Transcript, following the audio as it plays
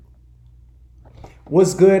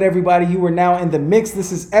What's good, everybody? You are now in the mix.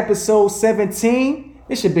 This is episode 17.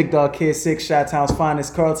 It's your big dog Kid 6, Chi-Town's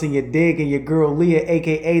finest, Carlton, your dig, and your girl Leah,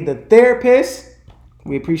 aka the therapist.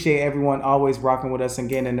 We appreciate everyone always rocking with us and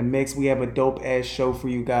getting in the mix. We have a dope ass show for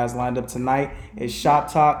you guys lined up tonight. It's Shop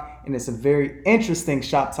Talk, and it's a very interesting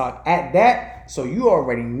Shop Talk at that. So you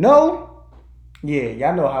already know. Yeah,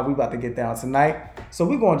 y'all know how we about to get down tonight. So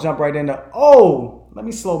we're gonna jump right into. Let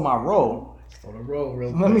me slow my roll. Slow the roll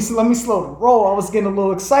real quick. Let me slow the roll. I was getting a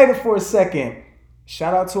little excited for a second.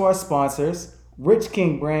 Shout out to our sponsors, Rich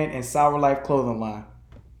King Brand and Sour Life Clothing Line.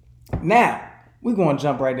 Now, we're going to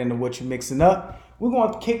jump right into what you're mixing up. We're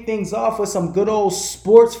going to kick things off with some good old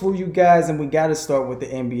sports for you guys, and we got to start with the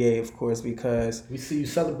NBA, of course, because we see you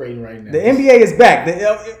celebrating right now. The NBA is back.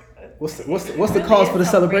 What's the cause for the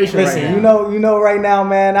celebration Listen, right now? you know right now,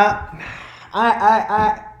 man,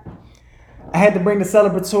 I had to bring the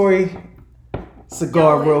celebratory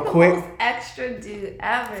cigar real quick. Most extra dude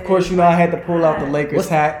ever. Of course, you know I had to pull out the Lakers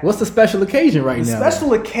hat. What's the special occasion right now? The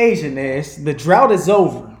special occasion is the drought is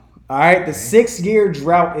over. All right, the 6-year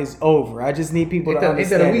drought is over. I just need people to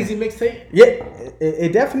understand. Is that a Weezy mixtape? Yeah,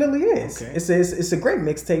 it definitely is. Okay. It's a great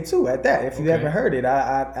mixtape too. At that, if you haven't heard it,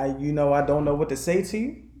 I don't know what to say to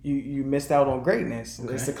you. You missed out on greatness.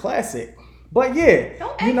 Okay. It's a classic. But yeah,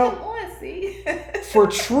 don't act on, see. for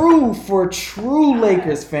true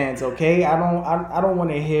Lakers fans, okay. I don't want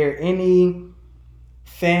to hear any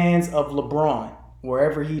fans of LeBron.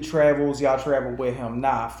 Wherever he travels, y'all travel with him.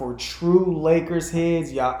 Nah, for true Lakers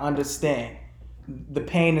heads, y'all understand the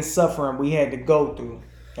pain and suffering we had to go through,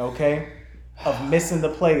 okay, of missing the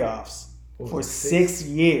playoffs for 6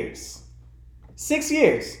 years. 6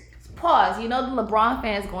 years. Pause. You know the LeBron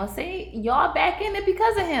fans going to say y'all back in it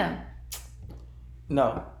because of him.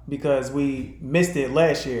 No, because we missed it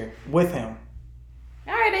last year with him.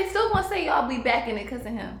 All right, they still going to say y'all be back in it because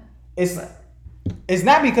of him. It's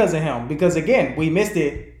not because of him. Because, again, we missed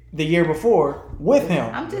it the year before with him.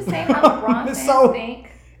 I'm just saying how LeBron fans think.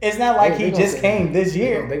 It's not like he just came this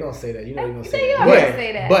year. They're going to say that. You know they're going to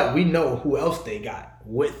say that. But we know who else they got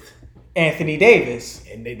with Anthony Davis.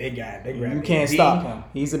 And they grabbed you can't stop him.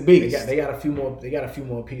 He's a beast. They got a few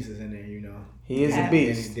more pieces in there, you know. He is a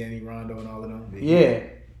beast. Danny Rondo and all of them. Yeah.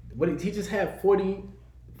 What did he just have 40?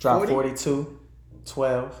 Dropped 42,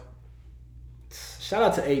 12. Shout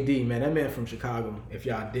out to AD, man. That man from Chicago, if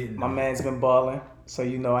y'all didn't know. My man's been balling. So,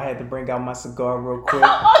 you know, I had to bring out my cigar real quick.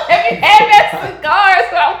 Oh, have you had that cigar?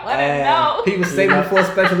 So I want to know. He was saving for a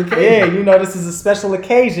special occasion. Yeah, you know, this is a special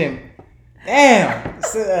occasion. Damn.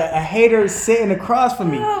 A hater is sitting across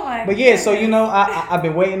from me. Oh my but yeah, so, you know, I've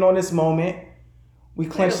been waiting on this moment. We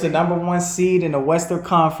clinched the number 1 seed in the Western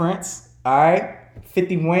Conference. All right.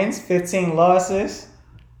 50 wins, 15 losses.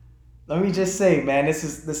 Let me just say, man, this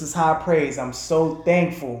is high praise. I'm so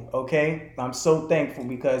thankful, okay? I'm so thankful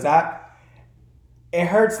because it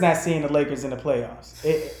hurts not seeing the Lakers in the playoffs.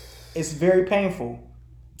 It's very painful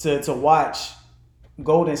to watch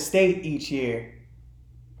Golden State each year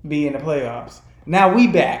be in the playoffs. Now we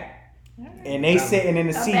back. And they sitting in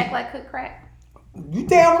the seat. Back like cook crack. You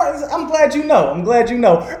damn right. I'm glad you know. You really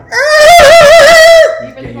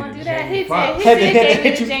gonna do that? He did give me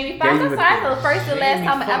the Jamie Foxx. I'm sorry for the first and last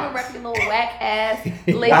time I ever rep your little whack ass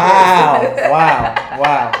Lakers.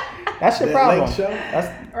 Wow. That's your problem.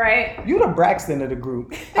 That's right. You the Braxton of the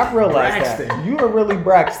group. I realized that. You are really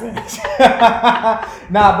Braxton.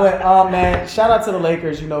 Man, shout out to the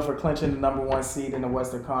Lakers, you know, for clinching the number 1 seed in the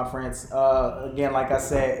Western Conference. Again, like I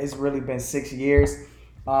said, it's really been 6 years.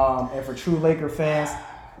 And for true Laker fans,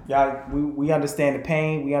 y'all, we understand the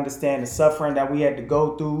pain, we understand the suffering that we had to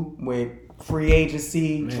go through with free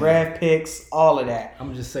agency, draft picks, all of that. I'm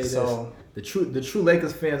gonna just say this: the true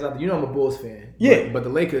Lakers fans out there, you know I'm a Bulls fan. Yeah. But the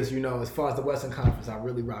Lakers, you know, as far as the Western Conference, I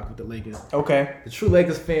really rock with the Lakers. Okay. The true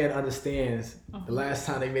Lakers fan understands the last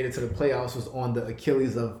time they made it to the playoffs was on the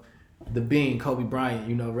Achilles of the Bean, Kobe Bryant.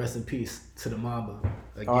 You know, rest in peace to the Mamba.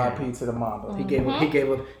 R.I.P. to the Mamba. He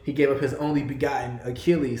gave up his only begotten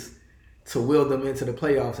Achilles to will them into the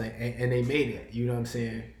playoffs, and they made it. You know what I'm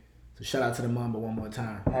saying? So shout out to the Mamba one more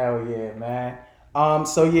time. Hell yeah, man.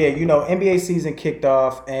 So yeah, you know, NBA season kicked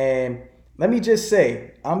off, and let me just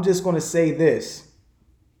say, I'm just gonna say this: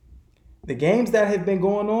 the games that have been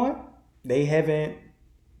going on, they haven't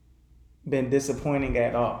been disappointing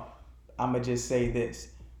at all. I'm gonna just say this: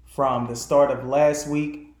 from the start of last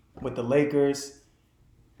week with the Lakers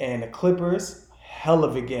and the Clippers, hell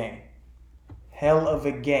of a game.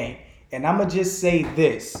 And I'm going to just say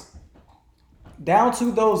this. Down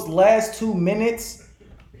to those last 2 minutes,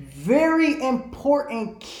 very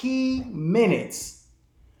important key minutes.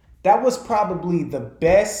 That was probably the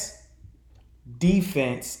best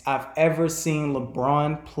defense I've ever seen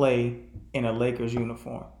LeBron play in a Lakers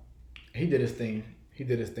uniform. He did his thing.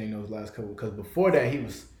 Those last couple. Because before that, he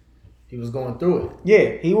was going through it.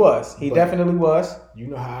 Yeah, he was. He definitely was. You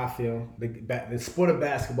know how I feel. The sport of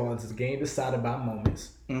basketball is a game decided by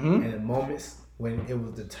moments. Mm-hmm. And in moments when it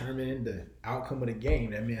was determining the outcome of the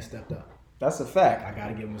game, that man stepped up. That's a fact. I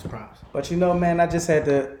gotta give him his props. But man, I just had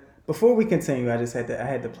to. Before we continue, I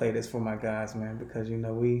had to play this for my guys, man, because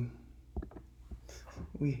we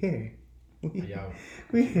here. Y'all,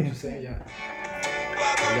 we here. What you saying, y'all?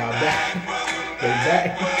 Y'all back. They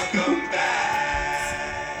back.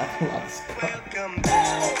 Welcome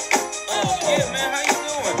back. Yeah, man, how you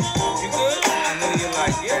doing? You good? I know you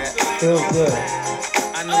like that. Feels good.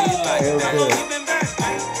 I know you like Feels that. good. You been back?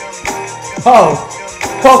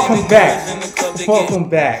 Welcome back. Welcome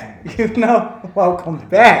back. Welcome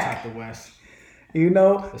back. Top the West. But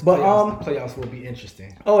the playoffs will be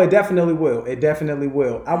interesting. Oh, it definitely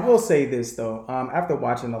will. I will say this though. After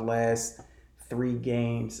watching the last 3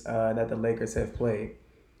 games that the Lakers have played,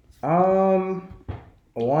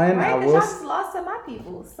 one, right, I y'all will. just lost to my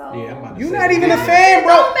people, so Yeah, You're not even a fan,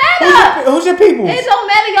 bro. It don't matter. Who's your people? It don't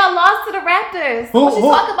matter. Y'all lost to the Raptors. What you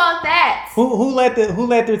talk about that? Who let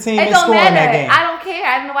their team It in don't score in that matter. game? I don't care.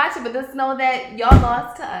 I didn't watch it, but just know that y'all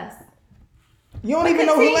lost to us. You don't even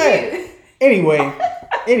know who led. Anyway.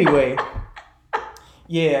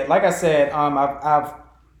 Yeah, like I said,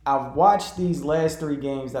 I've watched these last 3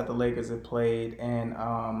 games that the Lakers have played, and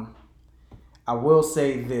I will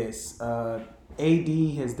say this: AD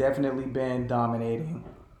has definitely been dominating.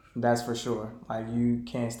 That's for sure. Like, you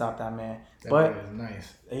can't stop that man. But is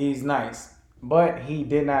nice. He's nice. But he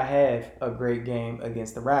did not have a great game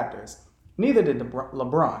against the Raptors. Neither did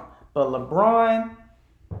LeBron. But LeBron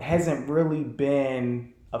hasn't really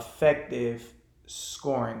been effective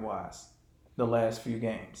scoring-wise the last few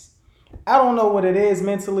games. I don't know what it is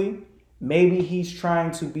mentally. Maybe he's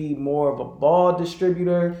trying to be more of a ball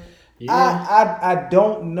distributor. Yeah. I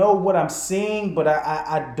don't know what I'm seeing, but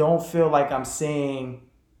I don't feel like I'm seeing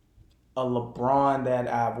a LeBron that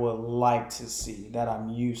I would like to see, that I'm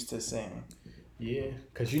used to seeing. Yeah,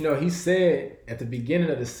 because he said at the beginning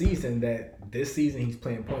of the season that this season he's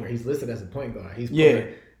playing point guard. He's listed as a point guard.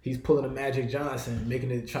 He's pulling a Magic Johnson,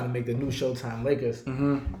 trying to make the new Showtime Lakers.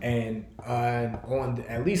 Mm-hmm. And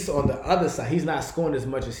at least on the other side, he's not scoring as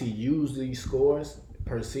much as he usually scores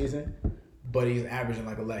per season. But he's averaging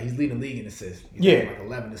like 11. He's leading the league in assists. He's like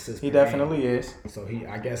 11 assists. He definitely is. So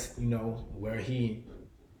I guess where he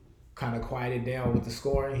kind of quieted down with the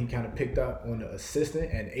scoring, he kind of picked up on the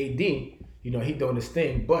assistant. And AD, he doing his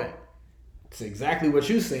thing. But it's exactly what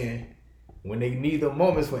you're saying. When they need the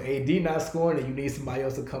moments when AD not scoring and you need somebody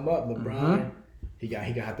else to come up, LeBron, he got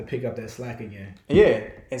to have to pick up that slack again. Yeah,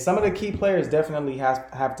 and some of the key players definitely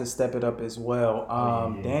have to step it up as well.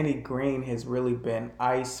 Danny Green has really been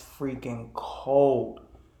ice freaking cold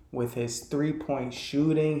with his 3-point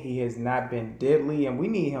shooting. He has not been deadly, and we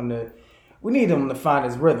need him to find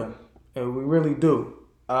his rhythm. We really do.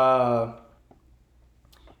 Dion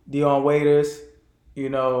Waiters,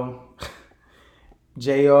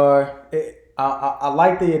 JR. I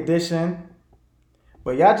like the addition.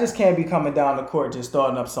 But y'all just can't be coming down the court just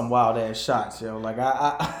throwing up some wild ass shots, yo. Like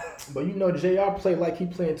But JR played like he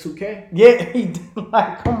playing 2K. Yeah, he did.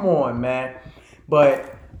 Like, come on, man.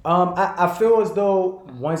 But I feel as though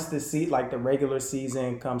once the regular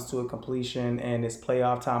season comes to a completion and it's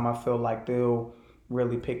playoff time, I feel like they'll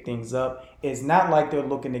really pick things up. It's not like they're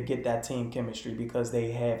looking to get that team chemistry because they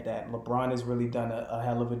have that. LeBron has really done a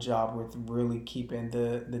hell of a job with really keeping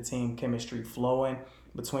the team chemistry flowing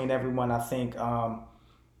between everyone. I think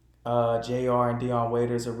JR and Dion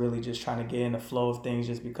Waiters are really just trying to get in the flow of things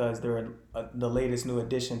just because they're the latest new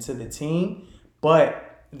addition to the team.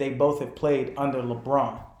 But they both have played under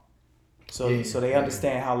LeBron. So they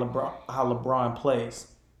understand how LeBron plays.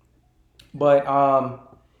 But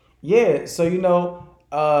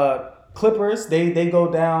Clippers, they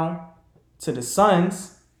go down to the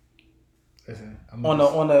Suns. Listen, on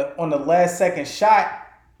the last second shot,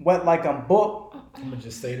 went like I'm booked. I'm gonna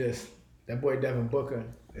just say this. That boy Devin Booker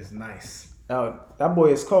is nice. Oh, that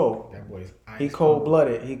boy is cold. That boy is ice. He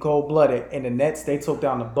cold-blooded. And the Nets, they took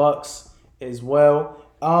down the Bucks as well.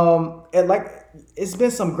 It's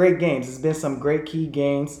been some great games. It's been some great key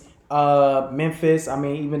games. Memphis,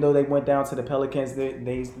 even though they went down to the Pelicans,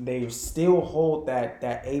 they still hold that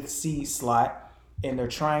 8th seed slot, and they're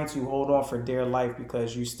trying to hold on for dear life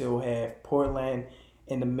because you still have Portland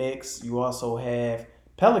in the mix. You also have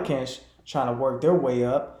Pelicans trying to work their way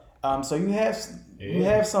up. So you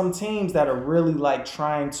have some teams that are really like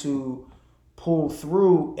trying to pull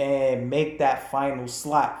through and make that final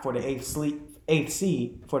slot for the 8th eighth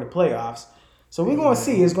seed for the playoffs. So we're going to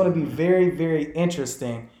see. It's going to be very, very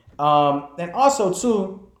interesting. And also,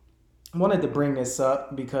 too, I wanted to bring this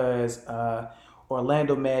up because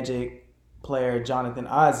Orlando Magic player Jonathan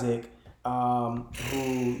Isaac,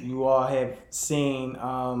 who you all have seen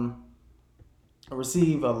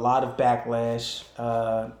receive a lot of backlash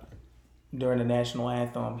during the national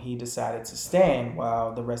anthem, he decided to stand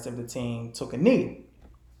while the rest of the team took a knee.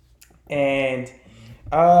 And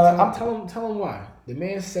tell him why. The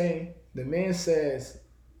man says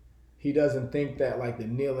he doesn't think that like the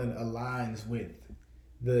kneeling aligns with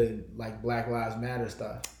the like Black Lives Matter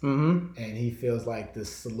stuff, and he feels like the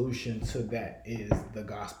solution to that is the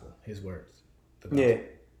gospel. His words. Yeah.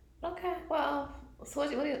 Okay. Well, so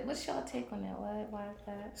what's y'all take on that? Why is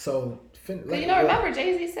that? So, remember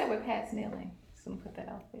Jay-Z said we're past kneeling. So I'm gonna put that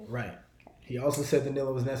out there. Right. He also said the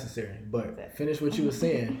kneeling was necessary. But finish what you were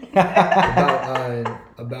saying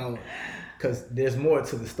about because there's more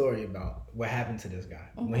to the story about what happened to this guy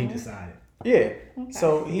when he decided. Yeah. Okay.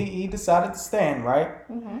 So he decided to stand, right?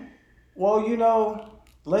 Mm-hmm. Well,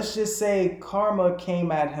 let's just say karma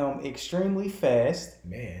came at him extremely fast.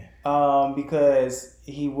 Man. Because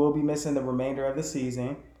he will be missing the remainder of the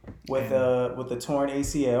season with a torn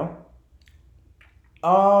ACL.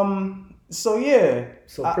 So yeah.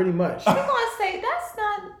 So pretty much. I'm gonna say that's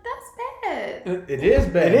bad. It is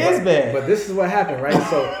bad. It is bad. But this is what happened, right?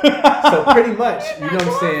 So pretty much, you know what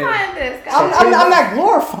I'm saying? This, I'm not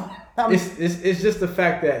glorifying. It's just the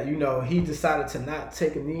fact that he decided to not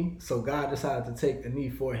take a knee, so God decided to take a knee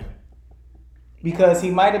for him. Because he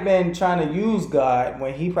might have been trying to use God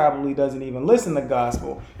when he probably doesn't even listen to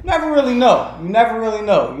gospel. You never really know. You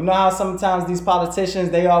know how sometimes these politicians,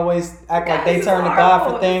 they always act like they turn to God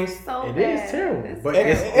for things. So it is terrible. But it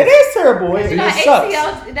is terrible. It sucks.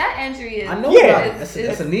 ACL, that injury is. I know about it.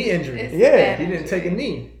 That's a knee injury. Yeah. He didn't take a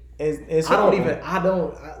knee.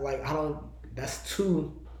 That's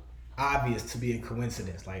too obvious to be a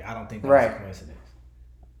coincidence. Like, I don't think that's a coincidence.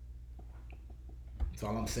 That's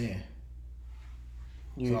all I'm saying.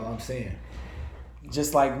 That's all I'm saying.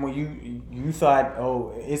 Just like when you thought,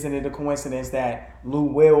 isn't it a coincidence that Lou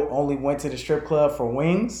Will only went to the strip club for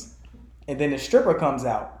wings, and then the stripper comes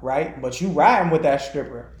out, right? But you riding with that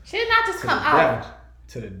stripper. She did not just come out.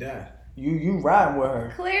 To the death. You riding with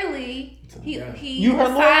her. Clearly, he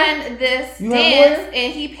signed this dance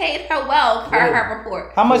and he paid her well per her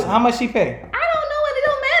report. How much she pay? I don't know, and it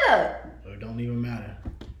don't matter. It don't even matter.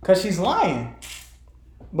 Cause she's lying.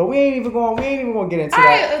 But we ain't even gonna get into all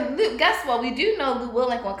that. All right, guess what? We do know Lou Will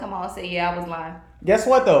ain't gonna come out and say, "Yeah, I was lying." Guess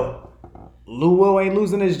what though? Lou Will ain't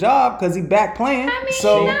losing his job because he back playing. I mean,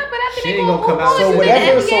 so but I think she ain't gonna come out. So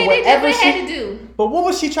whatever she had to do. But what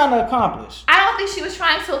was she trying to accomplish? I don't think she was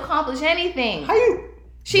trying to accomplish anything. How you?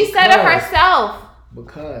 She said it herself.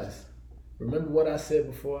 Because remember what I said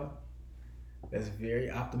before. That's very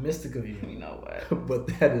optimistic of you. You know what? But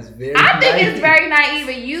that is very I think it's very naive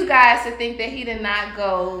of you guys to think that he did not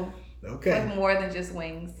go with more than just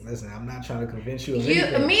wings. Listen, I'm not trying to convince you of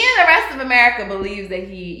anything. Me and the rest of America believes that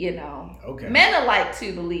he, Okay. Men alike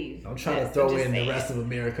to believe. I'm trying to throw in the rest of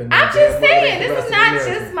America. I'm just saying, this is not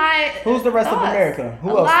just my Who's the rest of America?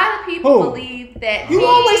 Who else? A lot of people believe that you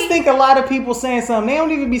always think a lot of people saying something. They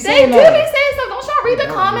don't even be saying that. They do be saying something. Don't y'all read the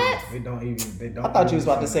comments? They don't. I thought you was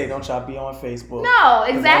about to say, don't y'all be on Facebook. No,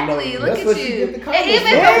 exactly. Look at you. Even the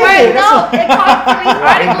word, it comes from these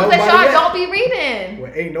articles that y'all don't be reading.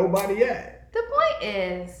 Well, ain't nobody at. The point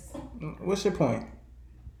is. What's your point?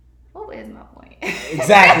 What is my point?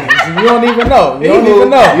 Exactly. You don't even know. You don't even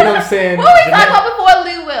know. You know what I'm saying? What we talking about before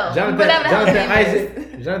Lou Will?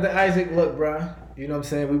 Jonathan Isaac, look, bro. You know what I'm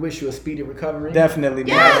saying? We wish you a speedy recovery. Definitely. Yes.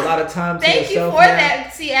 You have a lot of time to Thank yourself you for now.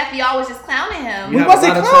 that. See, after y'all was just clowning him. We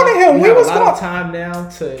wasn't clowning him. We have a lot of time now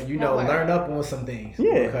to, learn up on some things.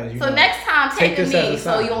 Yeah. Because, so next time, take a knee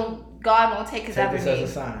so God won't take his other knee. Take this as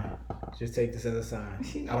a sign. Just take this as a sign.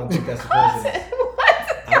 I don't think that's a coincidence. What?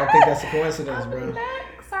 I don't think that's a coincidence, bro.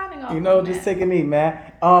 Just take a knee, man.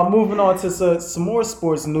 Moving on to some more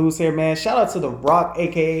sports news here, man. Shout out to The Rock,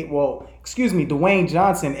 Dwayne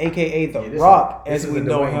Johnson, aka The Rock, as we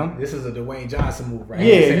know him. This is a Dwayne Johnson move, right?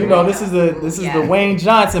 Yeah, this is Dwayne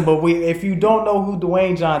Johnson. But if you don't know who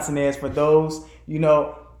Dwayne Johnson is, for those,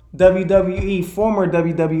 former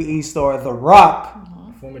WWE star The Rock.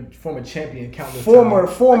 Former champion, countless former.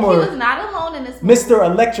 But he was not alone in this movie. Mr.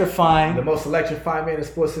 Electrifying, the most electrifying man in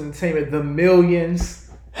sports entertainment, the millions.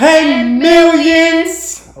 Hey,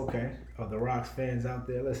 millions! Okay. The Rock's fans out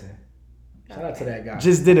there, listen. Shout out to that guy.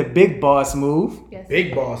 Just did a big boss move. Yes.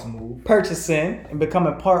 Big boss move. Purchasing and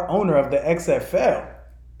becoming part owner of the XFL.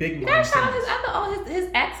 Big You Mom gotta shout out Simmons. his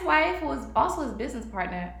ex-wife was also his business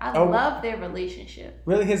partner. I Oh. love their relationship.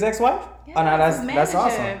 Really, his ex-wife? Yeah, Oh no, his that's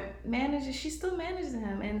awesome. Manager, she still manages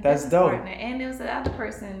him and That's business dope. partner. And there was the other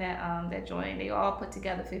person that joined. They all put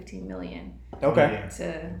together $15 million Okay.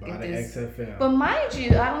 to By get the this. XFL. But mind you,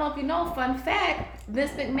 I don't know if you know. Fun fact: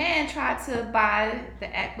 Vince McMahon tried to buy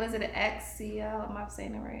was it an XCL? Am I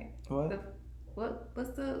saying it right? What?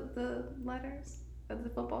 What's the letters of the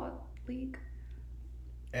football league?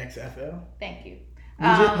 XFL? Thank you.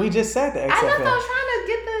 We just said the I know. I XFL. was trying to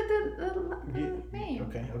get the name.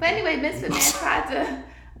 Okay. But anyway, Vince McMahon tried to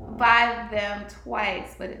buy them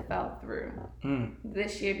twice, but it fell through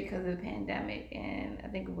this year because of the pandemic, and I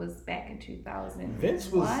think it was back in 2001. Vince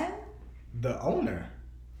was the owner.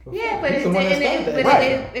 Yeah, but He's the one that started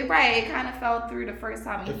that. it kind of fell through the first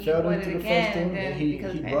time, and It he fell bought it into the again, first and one, then and he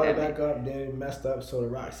because of the brought it pandemic. back up, then it messed up, so The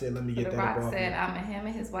Rock said, let me get The that Rock above said, me. I'm him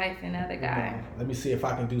and his wife and the other guy. Let me see if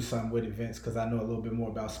I can do something with it, Vince, because I know a little bit more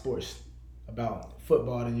about sports, about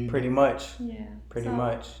football than you do. Pretty much. Yeah. Pretty So,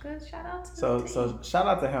 much. Good shout out to the So team. shout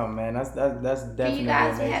out to him, man. That's definitely Do you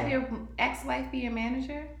guys amazing. have your ex-wife be your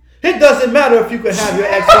manager? It doesn't matter if you could have your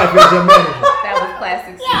ex-wife as your manager. That was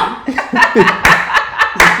classic. Yeah.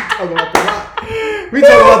 Talking about The Rock. We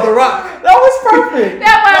talking about The Rock. That was perfect.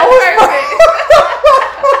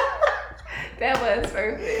 That was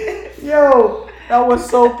perfect. Yo, that was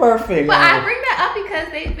so perfect. But I man. bring that up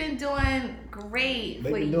because they've been doing great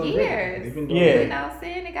for years. They've been doing Yeah. You great. know what I'm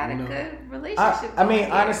saying? They got a You know. good relationship. I mean,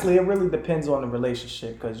 going honestly, it really depends on the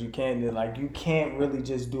relationship because you can't really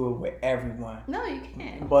just do it with everyone. No, you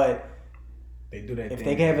can't. But They do that if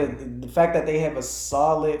thing. they have the fact that they have a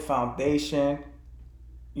solid foundation,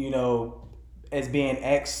 as being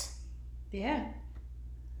ex, Yeah.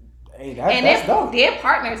 hey, And that's dope. their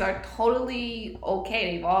partners are totally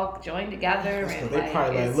okay. They've all joined together, That's and what they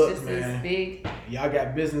probably it's like, look, just man. this big Y'all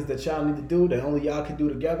got business that y'all need to do that only y'all can do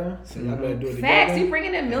together. So y'all better do it facts. together. You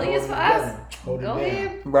bringing in millions for Hold it us? down. Hold it Go down.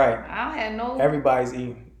 ahead. Right. I don't have no Everybody's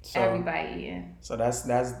eating. So, everybody eating. So that's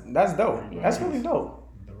dope. Yeah. That's really dope.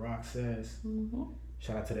 The Rock says,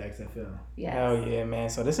 shout out to the XFL. Yes. Hell yeah, man.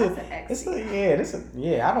 So this That's is an ex.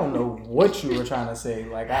 I don't know what you were trying to say.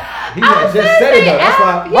 Like He had just said it though. That's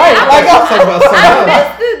why. Yeah, right, I like I was talking about something I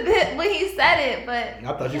else. missed it when he said it, but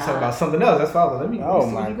I thought you were talking about something else. That's why I was like, let me Oh see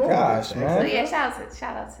where my you going with gosh, this. man. so yeah,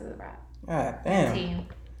 shout out to the Rock God damn. team.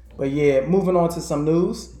 But yeah, moving on to some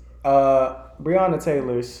news. Breonna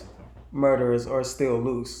Taylor's murderers are still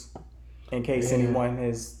loose. In case anyone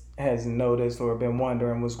has noticed or been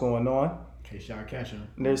wondering what's going on. In case y'all catch him.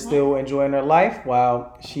 They're still enjoying their life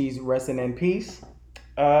while she's resting in peace.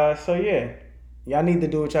 So yeah, y'all need to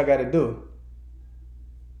do what y'all got to do.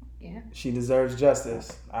 Yeah. She deserves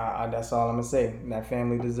justice. That's all I'm gonna say. That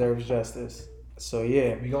family deserves justice. So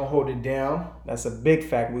yeah, We gonna hold it down. that's a big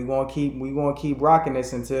fact. We gonna keep rocking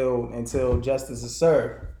this until justice is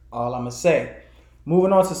served. All I'm gonna say.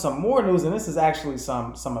 Moving on to some more news, and this is actually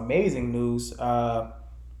some amazing news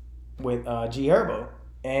with G Herbo,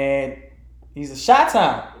 and he's a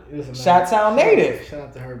Chi-Town native. Shout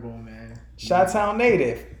out to Herbo, man. Chi-Town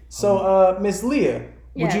native. So Miss Leah,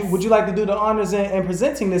 Yes. would you like to do the honors in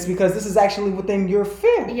presenting this because this is actually within your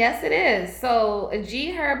field? Yes, it is. So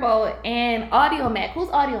G Herbo and Audiomack. Who's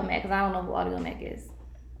Audiomack? Because I don't know who Audiomack is.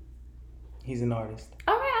 He's an artist.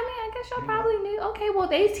 All right, I guess y'all probably knew. Okay, well,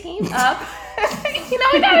 they teamed up.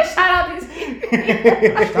 We gotta shout out these people.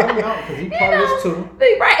 Shout him out because he part of this too.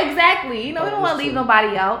 Right, exactly. We don't want to leave too.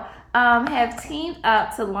 nobody out. Have teamed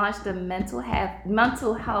up to launch the mental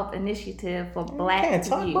health initiative for Black Man,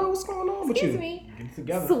 talk, youth. bro. What's going on with Excuse you? me. Get it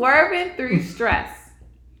together. Swerving through stress.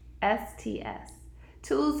 STS.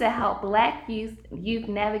 Tools to help Black youth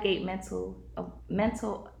navigate mental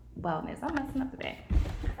wellness. I'm messing up today.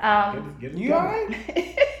 Get it You together. all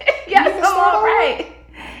right? Yes, can I'm start all over. right.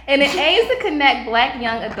 And it aims to connect Black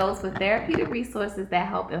young adults with therapeutic resources that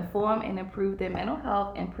help inform and improve their mental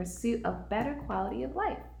health in pursuit of better quality of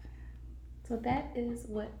life. So that is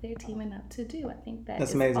what they're teaming up to do. I think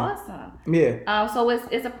that's amazing. awesome. Yeah. So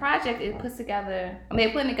it's a project. It puts together.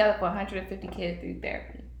 They're putting together for 150 kids through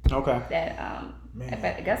therapy. Okay. That Man.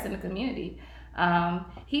 I guess in the community.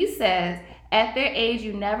 He says, at their age,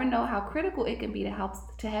 you never know how critical it can be to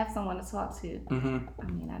have someone to talk to. Mm-hmm. I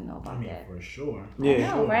mean, I know about that. For sure.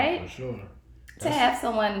 Yeah. I know, right? For sure. To have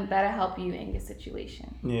someone better help you in your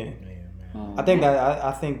situation. Yeah. Man.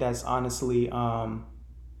 I think that's honestly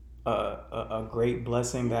a great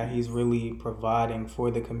blessing that he's really providing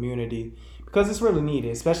for the community because it's really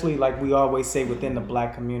needed, especially like we always say within the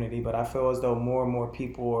Black community. But I feel as though more and more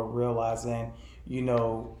people are realizing,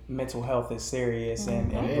 mental health is serious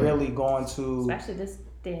and really going to Especially this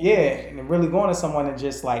Yeah, and really going to someone and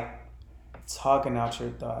just like talking out your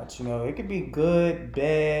thoughts. You know, it could be good,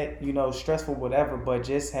 bad, you know, stressful, whatever, but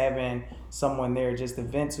just having someone there just to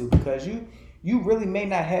vent to, because you really may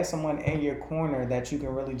not have someone in your corner that you can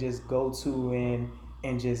really just go to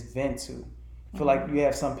and just vent to. I feel like you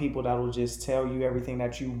have some people that will just tell you everything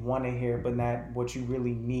that you want to hear, but not what you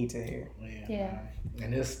really need to hear. Yeah.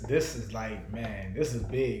 And this is like, man, this is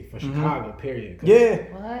big for Chicago, period.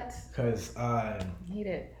 What? Because, Need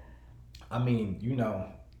it. I mean, you know,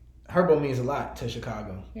 Herbo means a lot to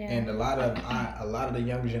Chicago. Yeah. And a lot of the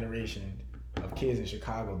younger generation of kids in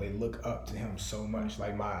Chicago, they look up to him so much.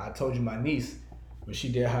 Like I told you my niece, when she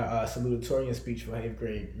did her salutatorian speech for her 8th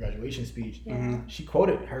grade graduation speech, she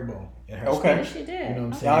quoted Herbo in her speech. Yes, she did. You know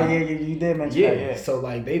what I'm Oh saying? yeah, you did mention that. Yeah. So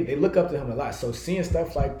like they look up to him a lot. So seeing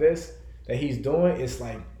stuff like this that he's doing, it's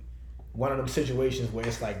like one of them situations where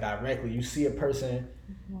it's like directly you see a person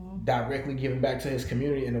directly giving back to his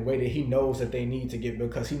community in a way that he knows that they need to give,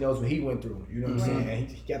 because he knows what he went through. You know what I'm saying? And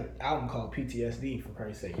he got an album called PTSD, for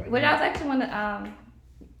Christ's sake. Like, Which I was actually want to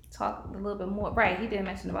talk a little bit more. Right, he did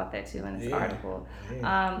mention about that too in this article.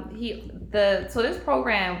 Yeah. So this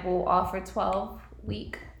program will offer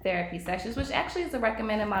 12-week therapy sessions, which actually is the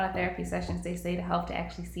recommended amount of therapy sessions they say to help to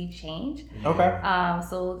actually see change. Okay.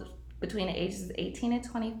 So between the ages of 18 and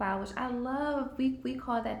 25, which I love. We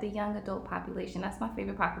call that the young adult population. That's my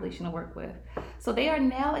favorite population to work with. So they are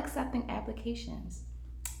now accepting applications.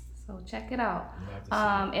 So check it out.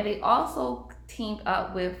 And they also teamed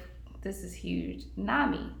up with, this is huge,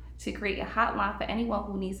 NAMI, to create a hotline for anyone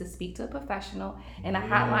who needs to speak to a professional. And the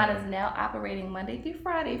hotline is now operating Monday through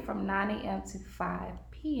Friday from 9 a.m. to 5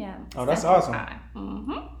 p.m. Oh, that's Central awesome.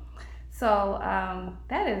 Time. So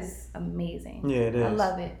that is amazing. Yeah, it is. I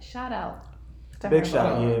love it. Shout out. to Big Herbo.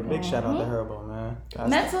 shout, yeah, big shout out to Herbo, man.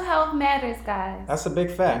 Mental health matters, guys. That's a big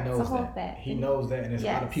fact. It's a whole fact. He knows that, and there's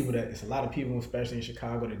Yes. a lot of people, especially in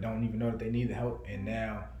Chicago, that don't even know that they need the help. And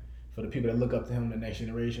now, for the people that look up to him, the next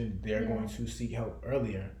generation, they're going to seek help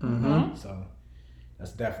earlier. Mm-hmm. So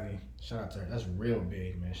that's definitely shout out to her. That's real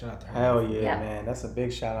big, man. Shout out to her. Hell yeah, man. That's a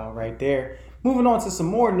big shout out right there. Moving on to some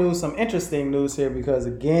more news, some interesting news here, because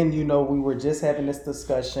again, you know, we were just having this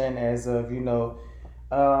discussion as of, you know,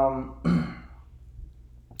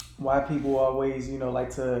 why people always, you know,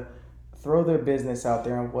 like to throw their business out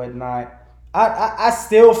there and whatnot. I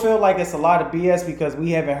still feel like it's a lot of BS because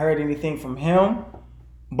we haven't heard anything from him.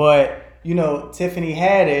 But, you know, Tiffany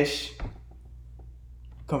Haddish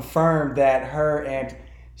confirmed that her and...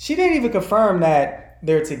 She didn't even confirm that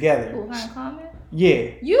they're together. Who, her and Common?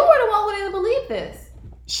 Yeah. You were the one who didn't believe this.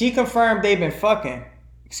 She confirmed they've been fucking.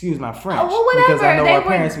 Excuse my French. Oh, well, whatever. Because I know They our were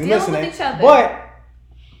parents be dealing listening. with each other. But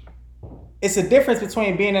it's a difference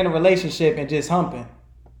between being in a relationship and just humping.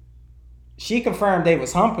 She confirmed they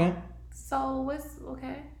was humping. So what's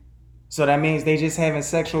okay? So that means they just having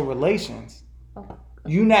sexual relations. Oh.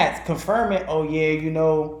 You not confirming, oh yeah, you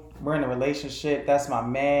know, we're in a relationship. That's my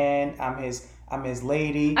man. I'm his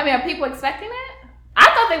lady. I mean, are people expecting that?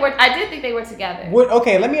 I did think they were together.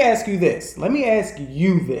 Okay, let me ask you this.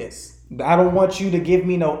 I don't want you to give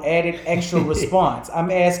me no added extra response. I'm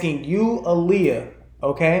asking you, Aaliyah,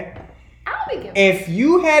 okay? I don't be giving. If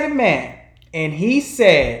you had a man and he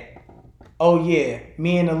said, oh yeah,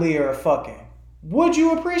 me and Aaliyah are fucking, would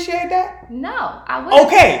you appreciate that? No, I wouldn't.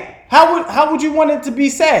 Okay, how would you want it to be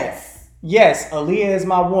said? Yes, Aaliyah is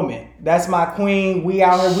my woman. That's my queen. We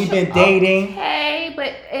out here. We've been dating. Okay,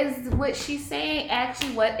 but is what she's saying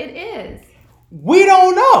actually what it is? We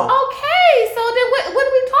don't know. Okay, so then what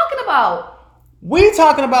are we talking about? We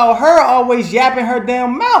talking about her always yapping her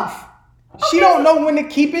damn mouth. She don't know when to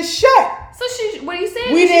keep it shut. So what are you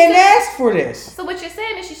saying? We didn't ask for this. So what you're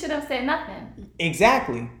saying is she should have said nothing.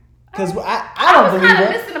 Exactly. Because I don't believe her.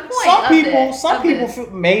 Missing the point Some people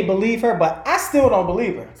may believe her, but I still don't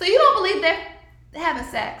believe her. So you don't believe they're having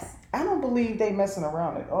sex? I don't believe they messing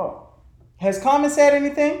around at all. Has Common said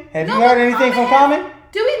anything? Have you No, heard anything from Common?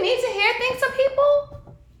 Do we need to hear things from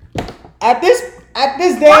people? At this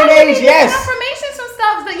day Why and do we age, need yes. information from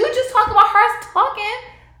stuff that you just talk about her talking?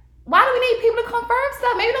 Why do we need people to confirm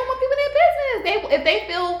stuff? Maybe they don't want people in their business. If they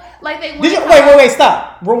feel like they want. Wait,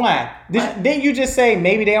 stop. Rewind. Didn't you just say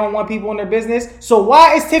maybe they don't want people in their business? So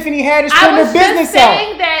why is Tiffany Haddish putting her business out? I was just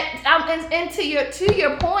saying that, and to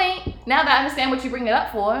your point, now that I understand what you bring it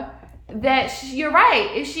up for, that you're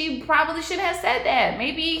right. She probably shouldn't have said that.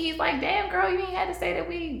 Maybe he's like, damn, girl, you ain't had to say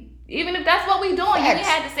that even if that's what we doing, you ain't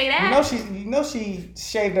had to say that. You know she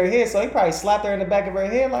shaved her head, so he probably slapped her in the back of her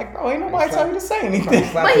head like, bro, ain't nobody telling you to say anything.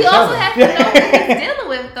 But he also has to know what he's dealing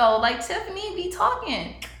with, though. Like, Tiffany be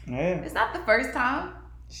talking. Yeah. It's not the first time.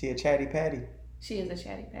 She a chatty patty. She is a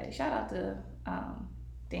chatty patty. Shout out to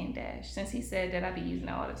Dame Dash, since he said that I be using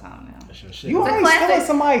that all the time now. That's your shit. You It's a always classic. stealing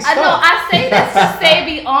somebody's I stuff. know. I say this to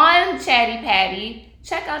say beyond Chatty Patty.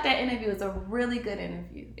 Check out that interview. It's a really good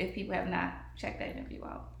interview. If people have not checked that interview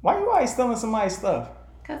out, Why you always stealing somebody's stuff?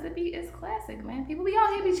 cause it's classic, man. People be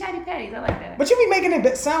out here be Chatty Patties. I like that. But you be making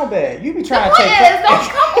it sound bad. You be The trying point to take. is, don't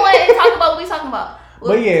come on and talk about what we talking about.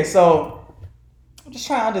 But yeah, so I'm just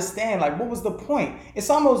trying to understand, like, what was the point? It's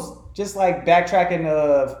almost just like backtracking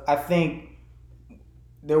of, I think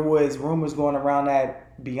there was rumors going around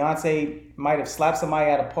that Beyonce might have slapped somebody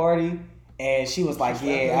at a party, and she was like,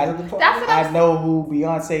 "Yeah, That's what I know who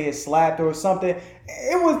Beyonce has slapped or something."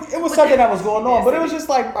 It was something that was going on, but it was just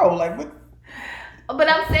like, bro, like, what? But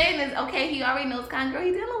I'm saying is, okay, he already knows the kind of girl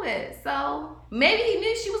he dealing with. So maybe he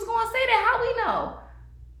knew she was going to say that. How we know?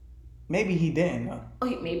 Maybe he didn't know.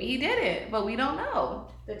 Maybe he didn't, but we don't know.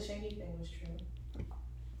 The Chingy thing was true.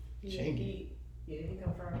 Chingy? He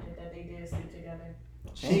confirmed it that they did sleep together.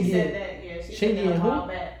 She Chingy said and- that, yeah, she Chingy said that a and while who?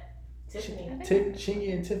 back. Tiffany.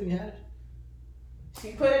 Chingy and Tiffany Haddish.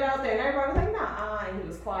 She put it out there and everybody was like, nah, and he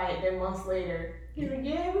was quiet. Then months later, he's like,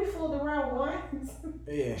 yeah, we fooled around once.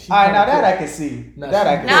 Yeah. All right, now that I can see. Nah, That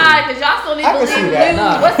I can see. Nah, because y'all still need I to can see believe that. Lou.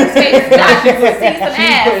 Nah. What's his face? Not just to see some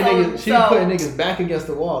ass. She putting niggas back against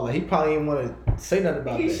the wall. Like he probably didn't want to say nothing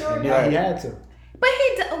about He that. sure And did. now he had to. But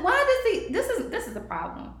why does he? This is the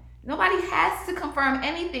problem. Nobody has to confirm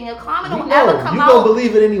anything. If Common We don't know. ever come You out, gonna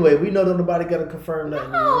believe it anyway. We know that nobody gotta confirm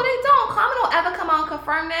nothing. no, they don't. Common don't ever come out and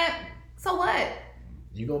confirm that. So what?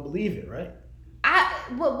 You gonna believe it, right?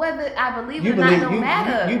 Whether I believe You it or believe not, don't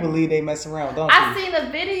matter. you believe they mess around, don't I you? seen a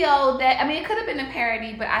video that it could have been a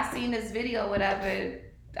parody, but I seen this video, whatever.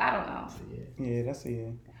 I don't know. Yeah, that's it.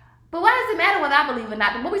 But why does it matter whether I believe it or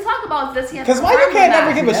not? What we talk about is does he have? Because why you confirmed can't or never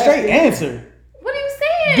not? give a straight answer? What are you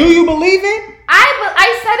saying? Do you believe it?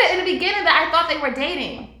 I said it in the beginning that I thought they were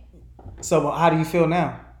dating. So how do you feel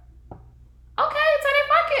now? Okay, so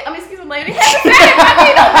they fucking. Excuse me, lady. It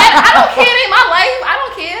don't matter. I don't care. It ain't my life. I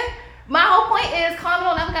don't care. My whole point is,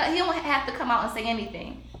 Common he don't have to come out and say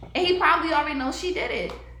anything, and he probably already knows she did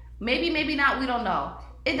it. Maybe, maybe not. We don't know.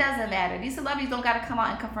 It doesn't matter. These celebrities don't got to come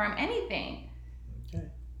out and confirm anything. Okay.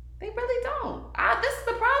 They really don't. This is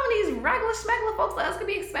the problem. These regular schmegular folks like us could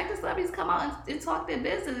be expecting celebrities to come out and talk their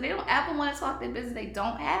business. They don't ever want to talk their business. They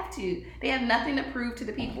don't have to. They have nothing to prove to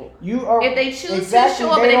the people. You are If they choose exactly,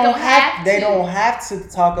 to, sure, but they don't have They to. don't have to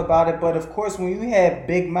talk about it. But of course, when you have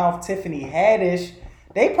big mouth Tiffany Haddish,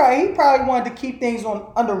 he probably wanted to keep things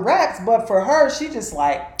under wraps. But for her, she just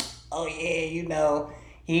like, oh yeah, you know,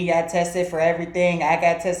 he got tested for everything. I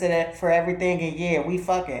got tested for everything, and yeah, we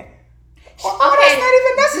fucking. Oh, Okay,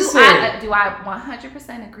 that's not even necessary. Do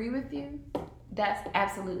I 100% agree with you? That's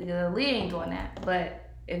absolutely. Lee ain't doing that. But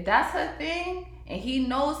if that's her thing, and he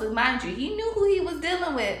knows, mind you, he knew who he was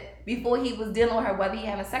dealing with before he was dealing with her, whether he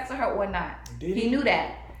having sex with her or not. He knew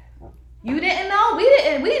that. You didn't know. We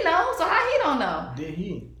didn't. We know. So how he don't know? Did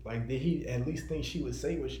he at least think she would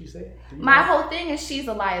say what she said? Do you My know? whole thing is she's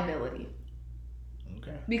a liability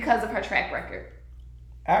Okay. because of her track record.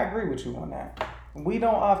 I agree with you on that. We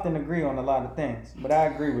don't often agree on a lot of things, but I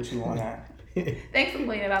agree with you on that. Thanks for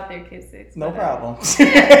pointing it out there, Kid Six. No But, problem.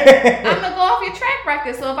 I'm gonna go off your track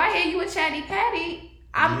record. So if I hear you with Chatty Patty,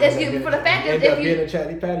 for the fact that if being you, a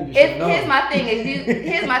chatty patty, you if should know. here's my thing,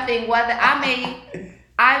 here's my thing. Whether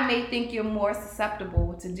I may think you're more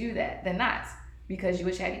susceptible to do that than not because you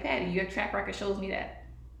a Chatty Patty. Your track record shows me that.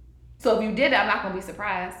 So if you did it, I'm not gonna be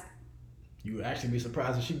surprised. You would actually be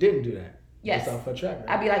surprised if she didn't do that. Yes. Based off her track record.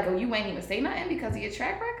 I'd be like, oh, you ain't even say nothing because of your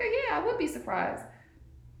track record? Yeah, I would be surprised.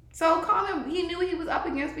 So Common, he knew what he was up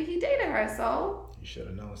against, but he dated her, so You should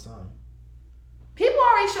have known something. people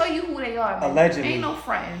already show you who they are, man. Allegedly. Ain't no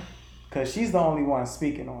friend. Because she's the only one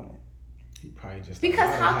speaking on it. He probably just Because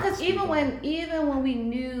I don't how? have to Because speak on it. even when we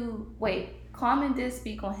knew, Common did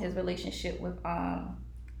speak on his relationship with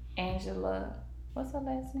Angela. What's her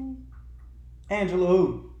last name? Angela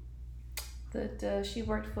who? She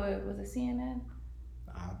worked for, was it CNN?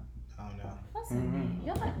 I don't know. What's her name?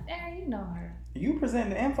 Aaron, you know her. You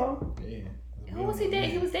presenting the info? Yeah. Who was he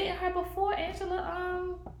dating? He was dating her before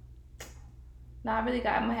Angela. No, I'm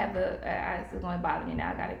gonna have it's gonna bother me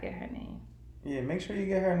now. I gotta get her name. Yeah, make sure you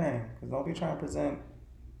get her name. Because don't be trying to present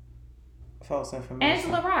false information.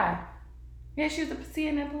 Angela Rye. Yeah, she was the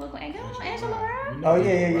CNN political anchor. You know Angela Rye? Oh,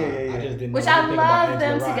 yeah. I just didn't Which know I anything about love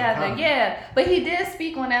them Angela Rye together. comment. Yeah. But he did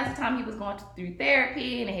speak on that time he was going through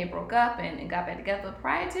therapy and they had broke up and got back together. But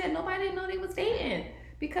prior to it, nobody didn't know they was dating.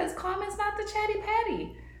 Because Common's not the Chatty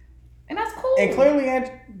Patty. And that's cool. And clearly,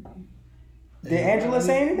 did Angela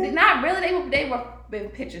say anything? Not really. They were in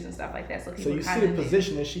pictures and stuff like that. So So people you see kinda the knew.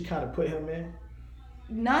 position that she kind of put him in?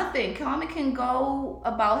 Nothing. Common can go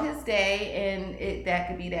about his day, and that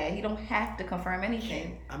could be that. He don't have to confirm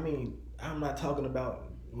anything. I mean, I'm not talking about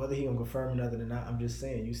whether he gonna confirm nothing or not. I'm just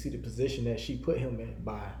saying, you see the position that she put him in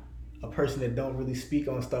by a person that don't really speak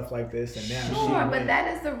on stuff like this, and now Sure, but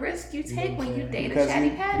that is the risk you take when you date a chatty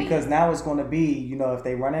patty. Because now it's going to be, you know, if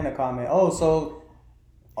they run in a comment, oh, so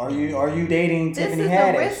are you dating Tiffany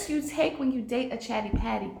Haddish? This is the risk you take when you date a chatty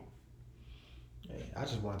patty. I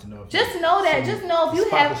just want to know. Just know that. Just know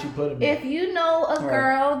if you know a Right.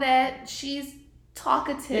 girl that she's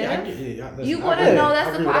talkative, listen, you I want to agree. know I that's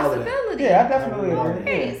a agree with all of that. possibility. Yeah, I definitely agree.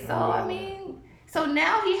 Okay, so I mean, so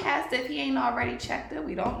now he has to. If he ain't already checked her,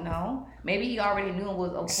 we don't know. Maybe he already knew it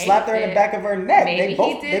was okay. Slapped her in the back of her neck. Maybe They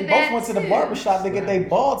both he did went that to the too. barbershop to get their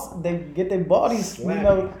balls. They get their bodies, you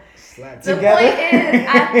know. Slap The together. point is,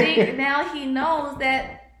 I think now he knows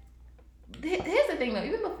that. Here's the thing, though.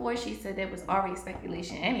 Even before she said there was already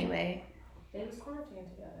speculation anyway. They was quarantined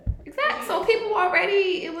together. Exactly. So people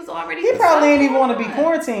already. It was already. He probably ain't even going want to be on.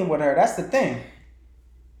 quarantined with her. That's the thing.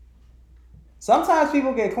 Sometimes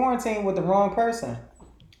people get quarantined with the wrong person.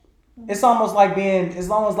 It's almost like being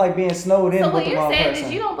snowed in So with what the you're wrong saying person.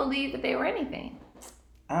 is you don't believe that they were anything.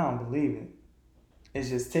 I don't believe it. It's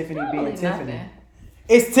just Tiffany You don't being believe Tiffany. nothing.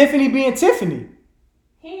 It's Tiffany being Tiffany.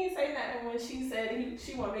 He didn't say nothing when she said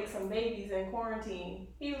she want to make some babies in quarantine.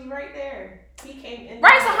 He was right there. He came in.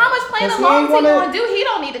 Right. So how much playing 'Cause he along ain't is he wanna- gonna do? He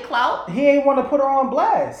don't need the clout. He ain't want to put her on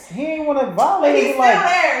blast. He ain't want to But violate he's it. still Like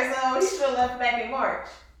there, so he should have left back in March.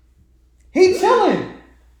 he chilling.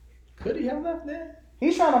 Could he have left there?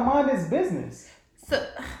 He's trying to mind his business. So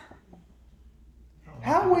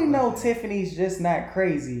How we know Tiffany's just not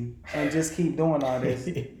crazy and just keep doing all this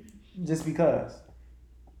just because?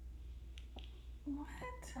 what?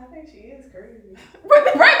 I think she is crazy.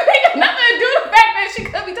 Right, they got nothing to do with the fact that she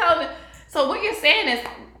could be telling it. So what you're saying is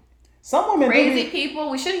Some women do crazy be- people.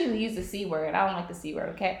 We shouldn't even use the C word. I don't like the C word.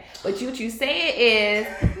 Okay, but what you say is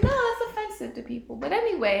no, that's offensive to people. But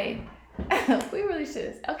anyway, we really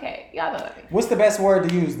should. Okay, y'all know what I mean. What's the best word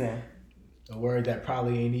to use then? A word that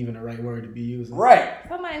probably ain't even the right word to be using. Right.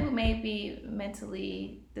 Somebody who may be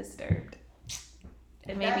mentally disturbed.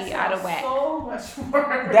 It may That be out of sounds whack. So much worse.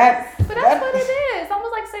 But that's what it is.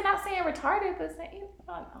 Almost like not saying retarded, but saying,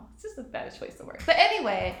 I don't know. It's just a better choice of words. But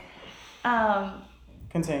anyway,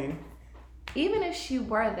 Continue. even if she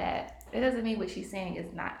were that, it doesn't mean what she's saying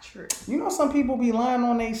is not true. You know some people be lying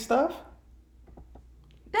on their stuff.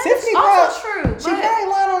 That's Tiffany also probably- true. She But, probably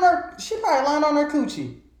lying on her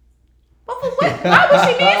coochie. but for what? Why would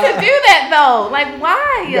she need to do that though? Like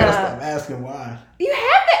why? You gotta stop asking why. You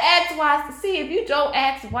have to ask why. See, if you don't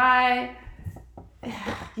ask why,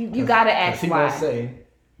 you gotta ask He why. gonna say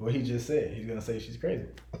what he just said. He's gonna say she's crazy.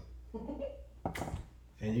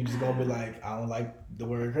 And you just gonna be like, I don't like the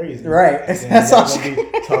word crazy. Right. And then That's y'all all gonna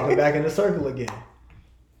be talking back in the circle again.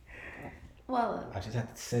 Well, I just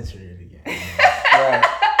have to censor it again. Right.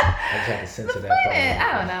 I just have to censor that part.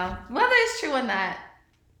 I don't know whether it's true or not.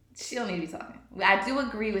 She don't need to be talking. I do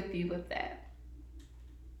agree with you with that.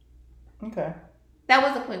 Okay. That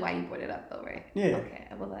was the point why you brought it up, though, right? Yeah. Okay,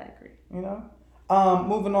 well, I agree. You know.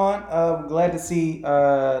 Moving on. Glad to see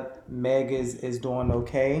Meg is doing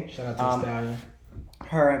okay. Shout out to the Stallion.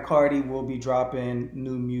 Her and Cardi will be dropping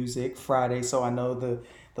new music Friday, so I know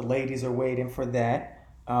the ladies are waiting for that.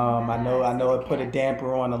 I know it put a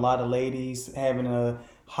damper on a lot of ladies having a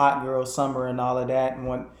hot girl summer and all of that. And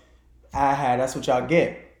what that's what y'all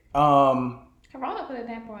get. Corona put a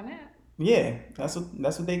damper on that. Yeah, that's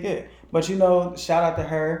what they get. But you know, shout out to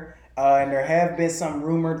her. And there have been some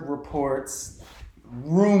rumored reports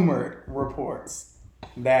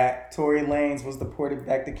that Tory Lanez was deported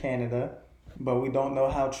back to Canada, but we don't know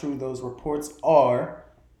how true those reports are.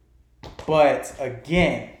 But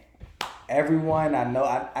again, everyone I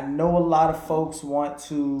know a lot of folks want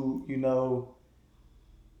to, you know,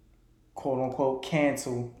 quote unquote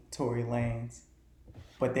cancel Tory Lanez,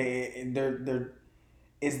 but they're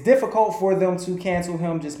it's difficult for them to cancel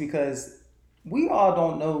him just because we all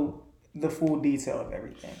don't know the full detail of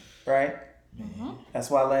everything, right? Mm-hmm.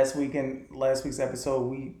 That's why last week's episode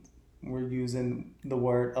we were using the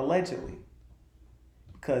word allegedly,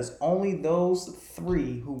 because only those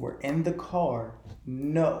three who were in the car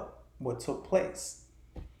know what took place.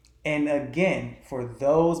 And again, for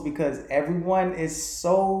those, because everyone is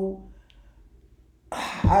so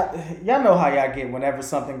y'all know how y'all get whenever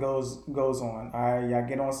something goes on. All right, y'all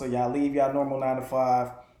get on, so y'all leave y'all normal 9 to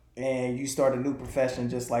 5 and you start a new profession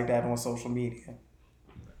just like that on social media.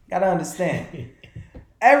 Gotta understand,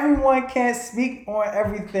 everyone can't speak on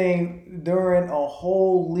everything during a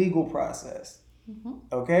whole legal process. Mm-hmm.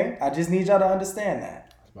 Okay, I just need y'all to understand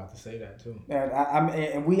that. about to say that too. And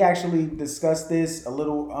and we actually discussed this a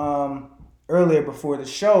little earlier before the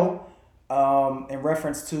show, in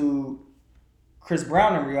reference to Chris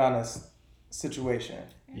Brown and Rihanna's situation.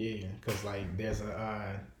 Yeah, because like there's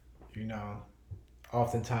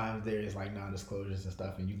oftentimes there is like non-disclosures and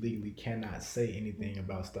stuff, and you legally cannot say anything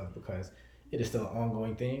about stuff because it is still an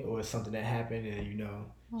ongoing thing, or it's something that happened, and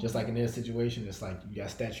just like in their situation, it's like you got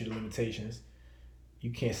statute of limitations. You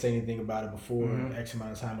can't say anything about it before X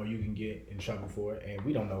amount of time, or you can get in trouble for it. And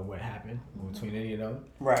we don't know what happened between any of them.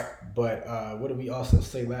 Right. But what did we also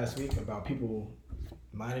say last week about people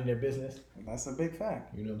minding their business? That's a big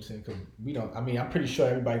fact. You know what I'm saying? Because we don't. I mean, I'm pretty sure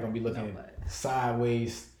everybody's gonna be looking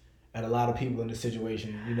sideways at a lot of people in this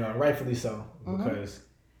situation. And rightfully so, because.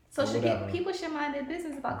 So people should mind their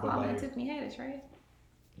business about Carmen and Tiffany Haddish, right?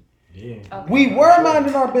 Yeah. Okay. We were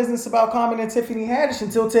minding our business about Carmen and Tiffany Haddish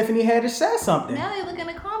until Tiffany Haddish said something. Now they're looking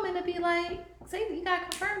at Carmen to be like, "Say you gotta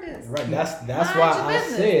confirm this." Right. That's why I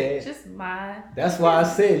said. Just mind. That's why I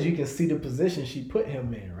said you can see the position she put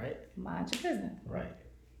him in, right? Mind your business. Right.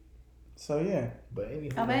 So yeah. But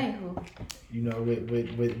anywho,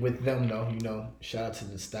 with them though, shout out to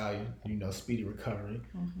the Stallion, speedy recovery.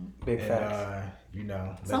 Big facts.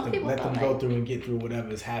 Let them go through and get through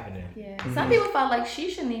whatever is happening. Yeah. Some people felt like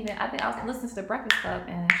she shouldn't even. I think I was listening to the Breakfast Club,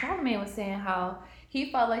 and Charlamagne was saying how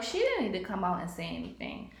he felt like she didn't need to come out and say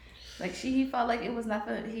anything. Like he felt like it was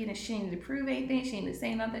nothing. She needed to prove anything. She needed to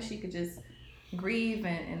say nothing. She could just grieve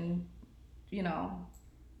and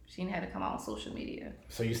she didn't have to come out on social media.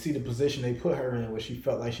 So you see the position they put her in where she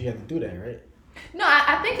felt like she had to do that, right? No,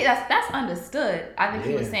 I think that's understood. I think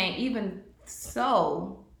he was saying even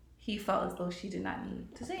so, he felt as though she did not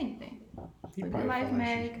need to say anything. Live your life,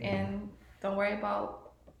 Meg, and don't worry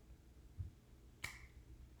about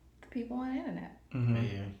the people on the internet.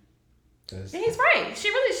 Yeah. And he's right. She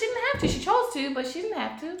didn't have to. She chose to, but she didn't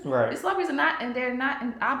have to. Right. The celebrities are not, and they're not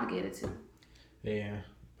obligated to. Yeah.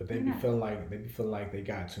 But they be feeling like they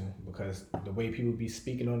got to, because the way people be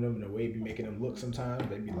speaking on them and the way it be making them look sometimes,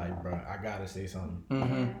 they be like, bro, I gotta say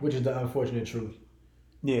something. Which is the unfortunate truth.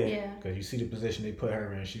 Yeah. Because you see the position they put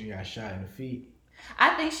her in, she got shot in the feet.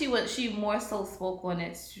 I think she more so spoke on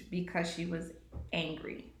it because she was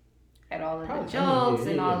angry at all of the jokes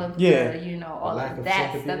and all of the, all of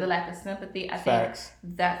that stuff, the lack of sympathy. I think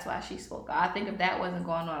that's why she spoke out. I think if that wasn't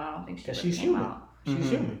going on, I don't think she would have came out.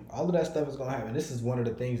 She's human. All of that stuff is gonna happen. This is one of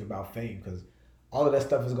the things about fame, because all of that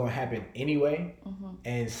stuff is gonna happen anyway.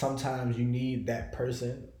 And sometimes you need that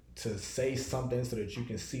person to say something so that you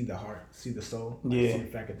can see the heart, see the soul, see the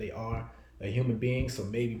fact that they are a human being. So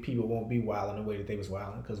maybe people won't be wilding the way that they was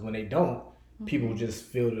wilding, because when they don't, people just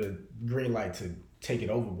feel the green light to take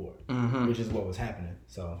it overboard, which is what was happening.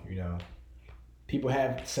 So people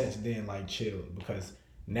have since then like chilled, because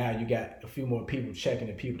now you got a few more people checking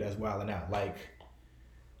the people that's wilding out, like.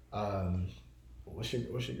 What's your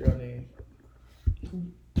girl name?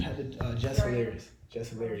 Jess Hilarious. Jess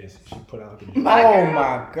Hilarious. She put out. Oh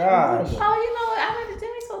my gosh. Oh, I went to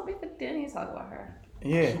Denny, so we put Denny to talk about her.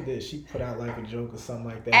 Yeah. She did. She put out like a joke or something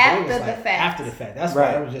like that. After the fact. That's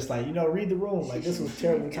why I was just like, read the room. Like, this was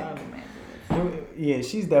terrible timing. Yeah,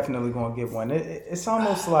 she's definitely gonna get one. It's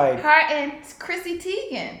almost like her and Chrissy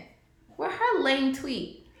Teigen. With her lame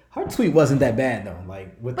tweet. Her tweet wasn't that bad though,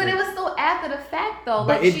 but it was still after the fact though.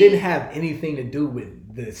 But it didn't have anything to do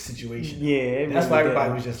with the situation. Yeah, that's why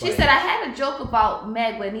everybody was just. She said I had a joke about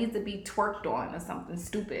Meg, but it needs to be twerked on or something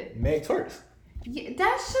stupid. Meg twerks. Yeah,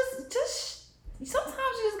 that's just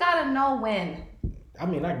sometimes you just gotta know when. I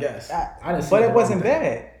mean, I guess I didn't. But it wasn't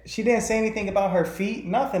bad. She didn't say anything about her feet.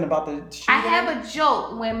 Nothing about the. I have a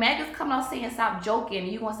joke when Meg is coming out saying stop joking.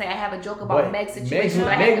 You gonna say I have a joke about Meg's situation?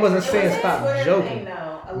 Meg wasn't saying stop joking.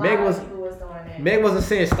 Meg wasn't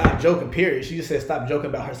saying stop joking, period. She just said stop joking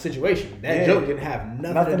about her situation. That joke didn't have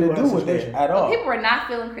nothing to do with it at all. People were not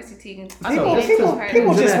feeling Chrissy Teigen.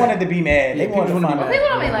 People just wanted to be mad. They wanted to find out. People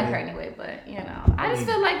don't like her anyway, but I just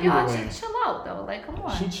feel like y'all should chill out though. Like, come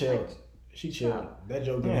on. She chilled. That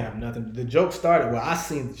joke didn't have nothing. The joke started. Well, I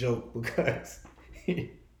seen the joke because.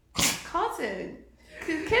 Carlton.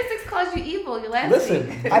 Kissix calls you evil. You last Listen,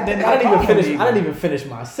 week. I didn't even finish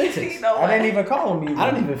my sentence. I didn't even call him evil. I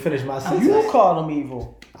didn't even finish my sentence. You called him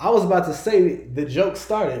evil. I was about to say the joke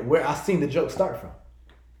started where I seen the joke start from,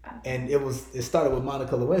 and it started with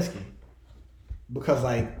Monica Lewinsky, because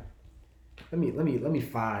like, let me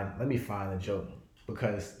find the joke,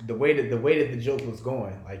 because the way that the joke was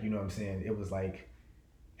going, like, you know what I'm saying, it was like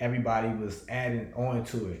everybody was adding on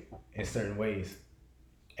to it in certain ways.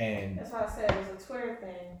 And that's why I said it was a Twitter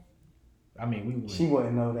thing. I mean, we would. She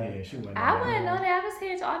wouldn't know that. Yeah, she wouldn't know I that. wouldn't know that. I was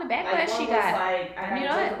hearing all the Like, backlash one she was got. like, I You got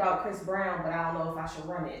know a joke it. about Chris Brown, but I don't know if I should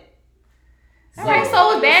run it. All right,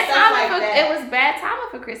 so it was bad Stuff timing like for that. it was bad timing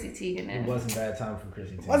for Chrissy Teigen. It Then. wasn't bad time for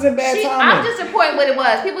Chrissy Teigen. Wasn't bad I'm timing. just reporting what it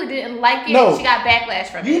was. People didn't like it. No. She got backlash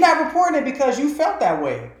from You're it. not reporting it because you felt that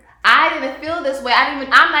way. I didn't feel this way. I'm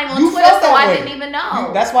not even on You Twitter, felt so that I way. didn't even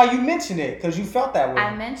know. That's why you mentioned it, because you felt that way.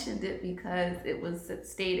 I mentioned it because it was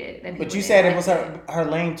stated that. But people you didn't said it like was her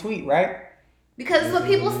lame tweet, right? because it's what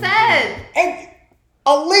people said. And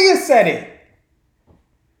Aaliyah said it.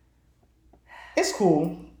 It's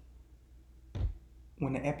cool.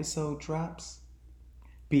 When the episode drops,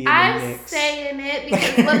 be in the I'm mix. saying it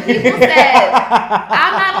because what people said.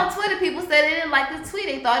 I'm not on Twitter. People said they didn't like the tweet.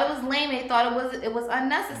 They thought it was lame. They thought it was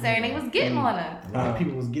unnecessary, and they was getting on her. A lot of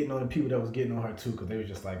people was getting on the people that was getting on her too, because they was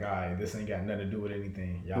just like, all right, this ain't got nothing to do with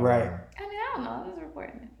anything. Y'all Right. know. I mean, I don't know. I was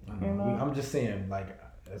reporting it. I know. I'm just saying, like,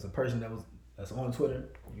 as a person that's on Twitter,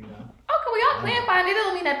 you know. Okay, we all playing fine. It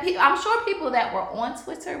don't mean that people. I'm sure people that were on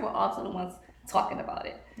Twitter were also the ones talking about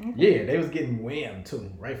it. Yeah, they was getting whammed too,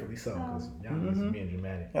 rightfully so, because y'all was being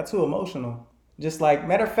dramatic. Got too emotional. Just like,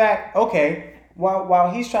 matter of fact, okay. While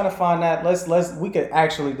he's trying to find that, we could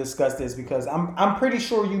actually discuss this, because I'm pretty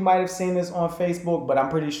sure you might have seen this on Facebook, but I'm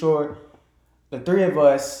pretty sure the three of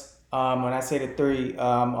us, when I say the three,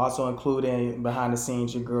 also including behind the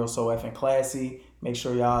scenes your girl So Effing Classy. Make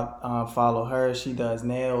sure y'all follow her. She does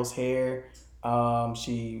nails, hair.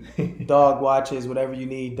 She dog watches, whatever you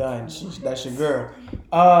need done. That's your girl.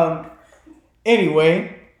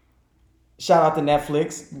 Anyway, shout out to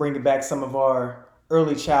Netflix, bringing back some of our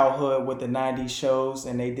early childhood with the 90s shows,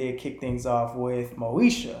 and they did kick things off with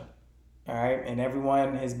Moesha. All right, and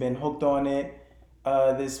everyone has been hooked on it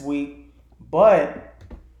this week, but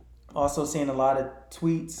also seeing a lot of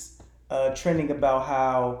tweets trending about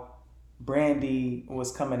how Brandy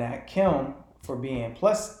was coming at Kim for being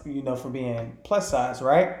plus size,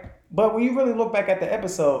 right? But when you really look back at the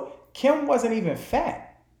episode, Kim wasn't even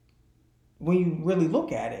fat when you really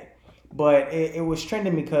look at it. But it was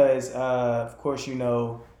trending because, of course,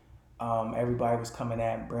 everybody was coming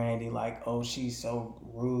at Brandy like, oh, she's so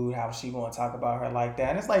rude. How she gonna talk about her like that?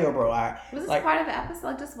 And it's like, yo, bro, Was this part of the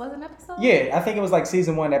episode? This was an episode? Yeah, I think it was like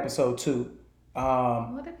season 1, episode 2.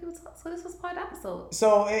 What did people talk? So this was part of the episode.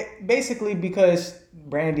 So it basically because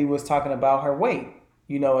Brandy was talking about her weight,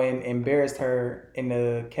 and embarrassed her in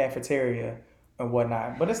the cafeteria and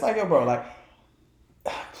whatnot. But it's like, yo, bro, like,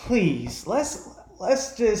 please, let's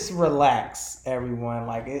just relax, everyone.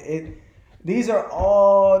 Like these are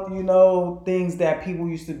all things that people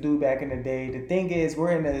used to do back in the day. The thing is,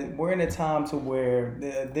 we're in a time to where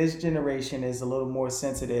this generation is a little more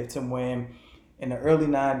sensitive to when. In the early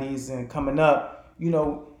 90s and coming up, you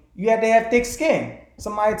had to have thick skin.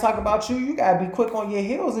 Somebody talk about you, you gotta be quick on your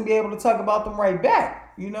heels and be able to talk about them right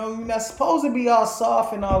back. You're not supposed to be all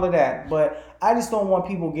soft and all of that. But I just don't want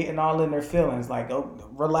people getting all in their feelings. Like, oh,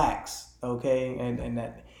 relax, okay? And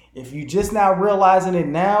that if you just now realizing it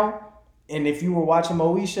now, and if you were watching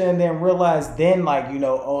Moesha and then realize then, like,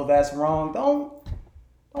 oh, that's wrong,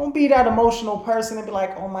 Don't be that emotional person and be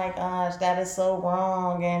like, oh my gosh, that is so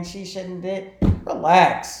wrong and she shouldn't did.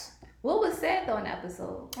 Relax. What was said though in the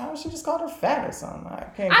episode? Oh, she just called her fat or something.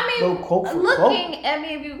 If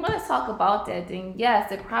you want to talk about that, then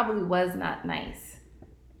yes, it probably was not nice.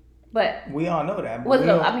 But we all know that.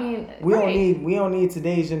 We don't need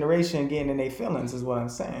today's generation getting in their feelings, is what I'm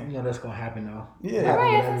saying. That's gonna happen though. Yeah,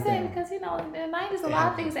 right. That's what I'm saying, because in the 90s, a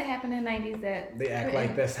lot of things that happened in the 90s that they act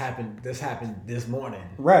like this happened this morning.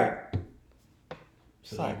 Right.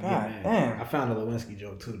 So it's like, God damn. I found a Lewinsky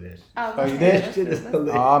joke too. Oh, you did? Shit is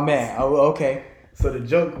hilarious. Oh man. Oh, okay. So the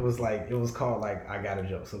joke was like, it was called like, I got a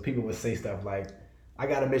joke. So people would say stuff like, I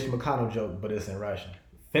got a Mitch McConnell joke, but it's in Russian.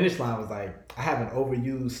 Finish line was like, I have an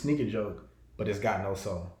overused sneaker joke, but it's got no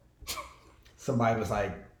soul. Somebody was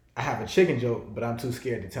like, I have a chicken joke, but I'm too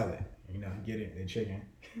scared to tell it. Get it, the chicken.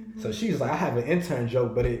 Mm-hmm. So she was like, I have an intern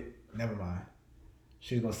joke, but never mind.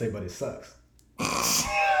 She was gonna say, but it sucks. That's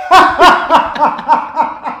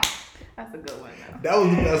a good one though. That was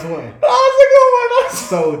the best one. That was a good one.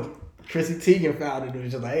 So Chrissy Teigen found it and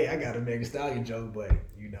was just like, hey, I got a Megan Stallion joke, but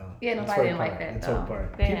yeah, nobody didn't like that.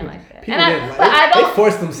 They didn't like that. People didn't like it. They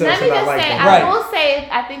forced themselves to not like that. I will say,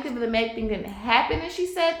 I think if the Meg thing didn't happen and she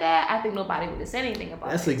said that, I think nobody would have said anything about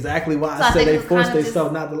it. That's exactly why I said they forced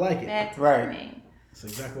themselves not to like it. Right. That's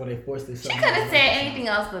exactly why they forced themselves. She could have said anything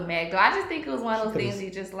else but Meg, though. I just think it was one of those things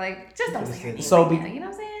you just don't say anything. So you know what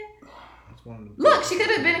I'm saying? Look, she could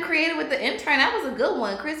have been creative with the intern. That was a good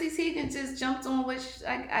one. Chrissy Teigen just jumped on, which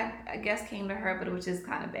I guess came to her, but it was just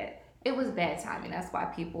kind of bad. It was bad timing. That's why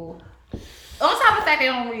people On top of the fact they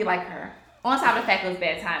don't really like her. On top of the fact it was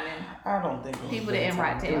bad timing. I don't think it was People bad didn't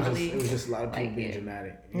write timing. to It was just a lot of people like being it.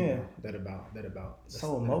 dramatic. Yeah. That about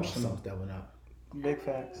So emotional. Something that went up. Big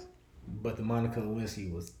facts. But the Monica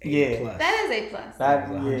Lewinsky was A+. Yeah. That is A+. That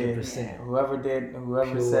was 100%. Whoever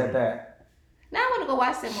Pure. said that. Now I want to go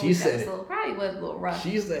watch that She movie said it. episode. Probably was a little rough.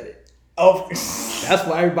 She said it. Oh, That's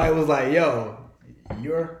why everybody was like, "Yo,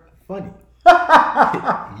 you're funny."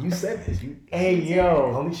 You said this. hey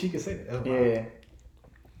yo. Only she could say that. That's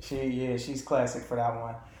wild. Yeah. She's classic for that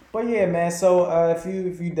one. But yeah, man. So if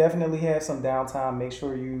you definitely have some downtime, make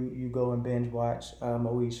sure you go and binge watch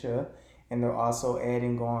Moesha, and they're also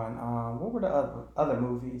adding on what were the other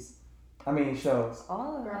movies? I mean shows.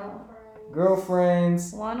 All of them.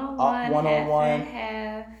 Girlfriends. 101, One-on-one.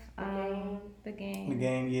 half the game. The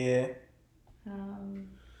game, yeah.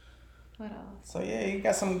 What else? So yeah, you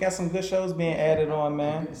got some good shows being added on,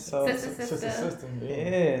 man. So Sister.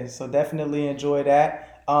 yeah, so definitely enjoy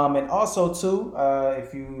that. And also too,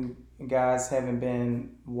 if you guys haven't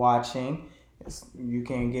been watching, you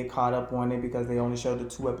can get caught up on it because they only showed the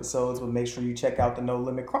 2 episodes. But make sure you check out the No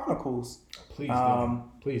Limit Chronicles.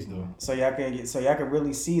 Please do. So y'all can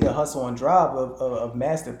really see the hustle and drive of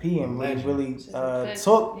Master P and really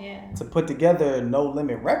took to put together No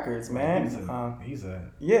Limit Records, man. He's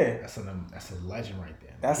a that's a legend right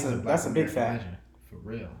there. That's a big fact. Legend, for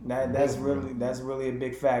real. That's really a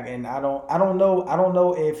big fact, and I don't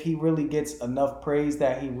know if he really gets enough praise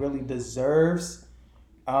that he really deserves.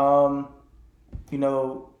 You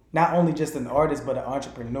know, not only just an artist but an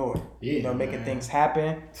entrepreneur. Yeah, you know, making man. things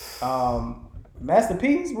happen. Master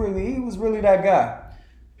P, he was really that guy.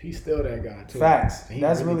 He's still that guy too. Facts. And he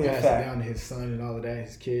That's really a passed fact. it down to his son and all of that.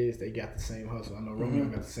 His kids, they got the same hustle. I know Romeo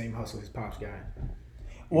got the same hustle his pops got.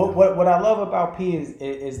 What I love about P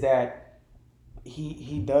is that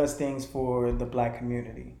he does things for the black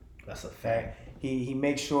community. That's a fact. He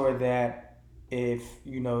makes sure that if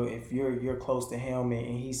you're close to him and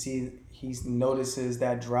he notices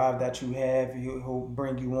that drive that you have, he'll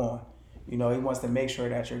bring you on. You know, he wants to make sure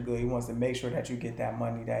that you're good. He wants to make sure that you get that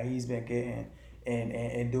money that he's been getting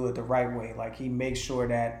and do it the right way. Like he makes sure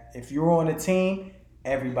that if you're on a team,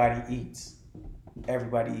 everybody eats.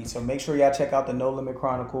 Everybody eats. So make sure y'all check out the No Limit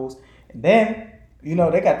Chronicles. And then, you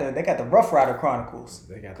know, they got the Rough Rider Chronicles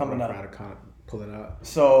They got coming the up. Rough Rider pulling up.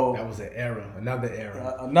 So That was an era, another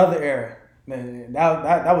era. another era. Man,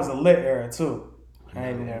 that was a lit era too. I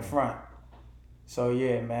ain't even in front. So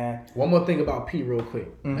yeah, man. One more thing about P real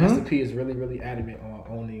quick. Mhm. Master P is really, really adamant on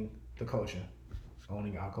owning the culture.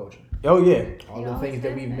 Owning our culture. Oh yeah. All the things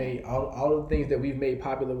that we've made, all the things that we've made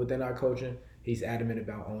popular within our culture, he's adamant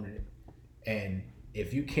about owning it. And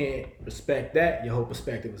if you can't respect that, your whole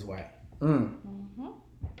perspective is white.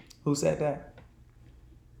 Who said that?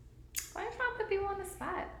 Why are you trying to put people on the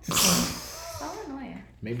spot? So annoying.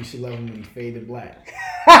 Maybe she loved him when he faded black.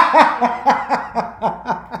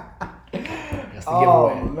 That's the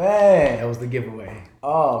giveaway. Man. That was the giveaway.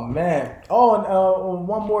 Oh man. Oh, and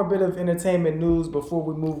one more bit of entertainment news before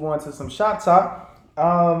we move on to some shop talk.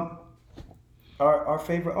 Our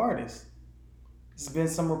favorite artist. There's been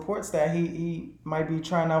some reports that he might be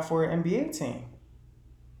trying out for an NBA team.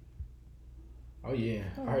 Oh yeah,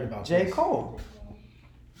 I heard about J. this. Cole.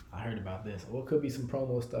 I heard about this. Well, it could be some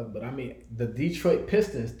promo stuff, but I mean, the Detroit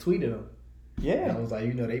Pistons tweeted him. And Yeah. I was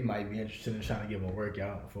like, they might be interested in trying to give him a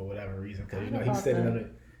workout for whatever reason, because he about said it that. on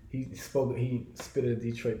it. He spit at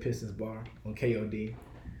the Detroit Pistons bar on KOD.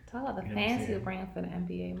 Talk about the You know what I'm fans saying? you bring for the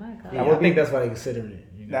NBA. My God. Yeah, I think that's why they considering it.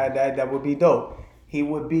 You know? That would be dope. He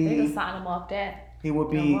would They be can sign him off that.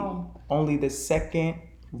 only the second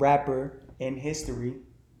rapper in history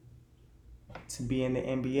to be in the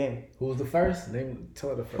NBA. Who was the first? Tell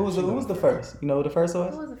her the first. Who was the first? You know who the first Who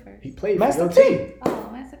was? was the first? He played Master for your P. team. Oh,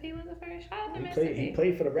 Master P was the first. Shout out to Master P. He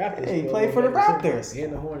played for the Raptors. Yeah, he played for the Raptors.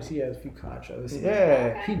 And the Hornets. He has a few contracts.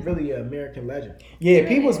 Yeah. He really an American legend. Yeah,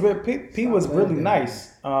 P was really that.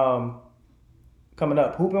 nice. Coming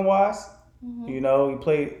up, hooping wise, you know, he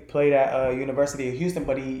played at University of Houston,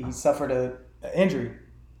 but he suffered a injury.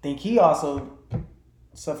 I think he also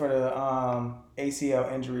suffered a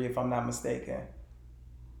ACL injury, if I'm not mistaken.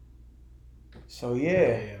 So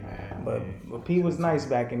yeah, man. but P was nice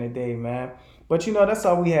back in the day, man. But you know, that's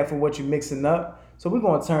all we have for what you mixing up. So we're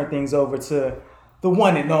gonna turn things over to the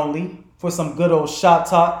one and only for some good old shop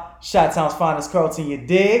talk. Chi-Town's finest, Carlton, you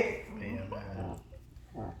dig?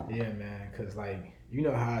 Yeah, man. Cause like, you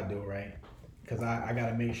know how I do, right? Cause I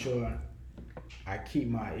gotta make sure I keep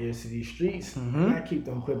my ears to these streets and I keep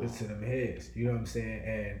them clippers to them heads. You know what I'm saying?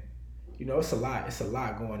 And you know, it's a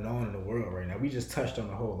lot going on in the world right now. We just touched on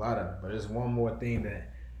a whole lot of it, but there's one more thing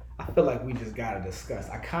that I feel like we just gotta discuss.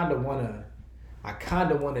 I kinda wanna I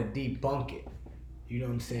kind of want to debunk it. You know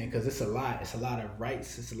what I'm saying? Because it's a lot. It's a lot of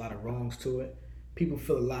rights. It's a lot of wrongs to it. People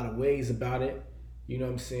feel a lot of ways about it. You know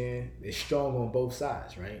what I'm saying? It's strong on both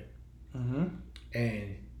sides, right? Mm-hmm.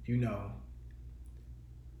 And you know,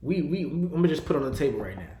 I'm gonna just put it on the table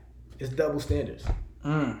right now. It's double standards.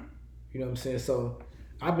 Mm. You know what I'm saying? So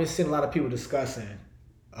I've been seeing a lot of people discussing.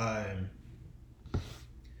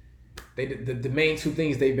 The main two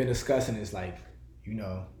things they've been discussing is like, you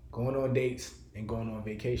know, going on dates and going on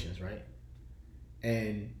vacations, right?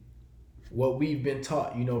 And what we've been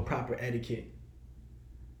taught, you know, proper etiquette.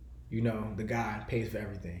 You know, the guy pays for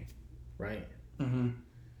everything, right? Mm-hmm.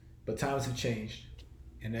 But times have changed,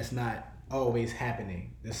 and that's not always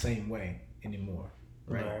happening the same way anymore,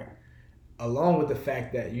 right? Along with the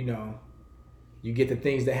fact that, you know, you get the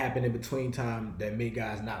things that happen in between time that make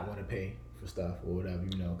guys not want to pay for stuff or whatever,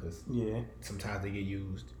 you know, because sometimes they get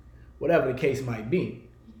used, whatever the case might be.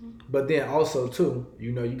 Mm-hmm. But then also, too,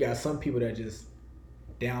 you know, you got some people that just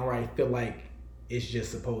downright feel like it's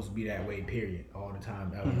just supposed to be that way, period, all the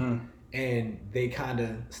time, ever. Mm-hmm. And they kind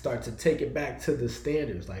of start to take it back to the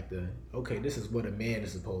standards, like okay, this is what a man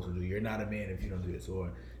is supposed to do. You're not a man if you don't do this.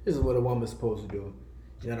 Or this is what a woman's supposed to do.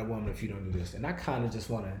 You're not a woman if you don't do this. And I kind of just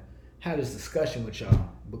want to have this discussion with y'all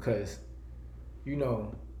because, you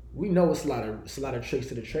know, we know it's a lot of tricks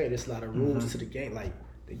to the trade. It's a lot of rules to the game. Like,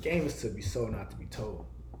 the game is to be sold, not to be told.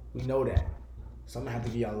 We know that. So I'm going to have to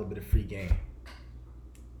give y'all a little bit of free game.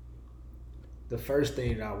 The first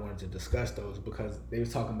thing that I wanted to discuss, though, is because they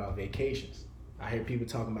was talking about vacations. I hear people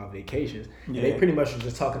talking about vacations. Yeah. And they pretty much were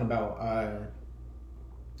just talking about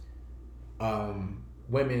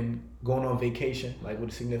women going on vacation, like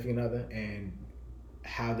with a significant other, and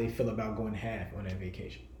how they feel about going half on that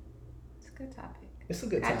vacation. It's a good topic. It's a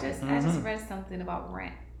good topic. I just read something about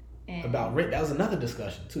rent. About rent, that was another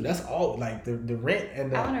discussion too. That's all, like the rent and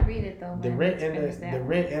the. I want to read it though. The rent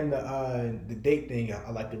and the date thing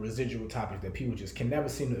are like the residual topics that people just can never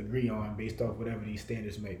seem to agree on based off whatever these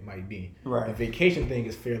standards might be. Right. The vacation thing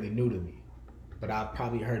is fairly new to me, but I've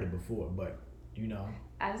probably heard it before. But you know.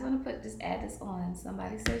 I just want to add this on.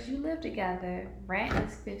 Somebody says you live together. Rent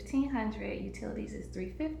is $1,500. Utilities is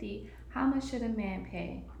 $350. How much should a man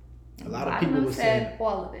pay? And a lot of people would say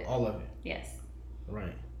all of it. All of it. Yes.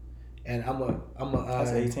 Right. And I'm a.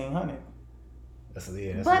 That's $1,800. But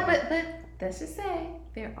let's just say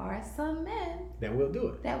there are some men that will do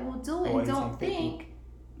it. And don't think,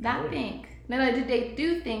 they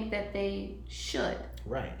do think that they should.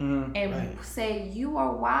 Right. Mm-hmm. And say you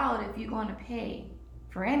are wild if you're going to pay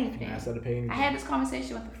for anything. I had this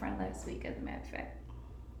conversation with a friend last week, as a matter of fact.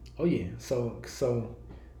 Oh yeah. So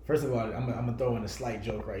first of all, I'm gonna throw in a slight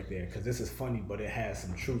joke right there because this is funny, but it has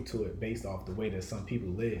some truth to it based off the way that some people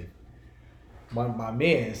live. My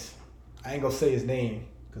man's, I ain't gonna say his name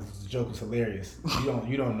because the joke was hilarious.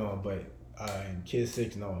 You don't know him, but Kid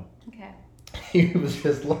 6 know him. Okay. He was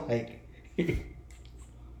just like,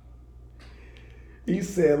 he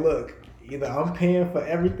said, "Look, either I'm paying for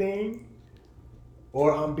everything,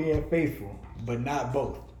 or I'm being faithful, but not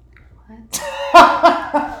both." What?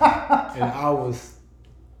 And I was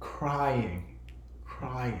crying.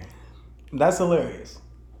 That's hilarious.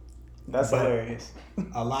 Hilarious.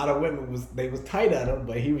 A lot of women was tight at him,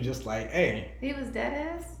 but he was just like, "Hey." He was dead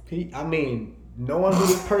ass. Knowing who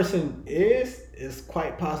this person is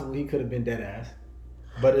quite possible he could have been dead ass.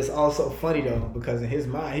 But it's also funny though because in his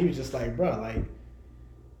mind he was just like, "Bro, like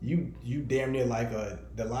you damn near like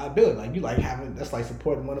the liability. Like you like having that's like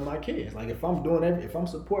supporting one of my kids. Like if I'm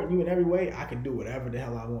supporting you in every way, I can do whatever the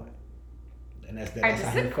hell I want." And that's I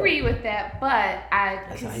disagree with that, but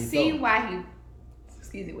I can see why he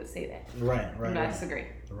would say that. Right. I disagree.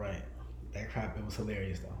 Right. That crap, it was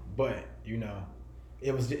hilarious though. But you know,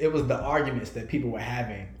 it was the arguments that people were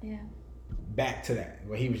having. Yeah. Back to that,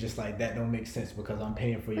 where he was just like, "That don't make sense because I'm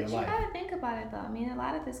paying for your life." But you gotta think about it though. I mean, a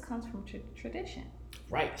lot of this comes from tradition.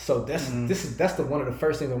 Right. So that's one of the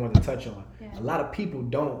first things I wanted to touch on. Yeah. A lot of people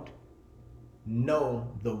don't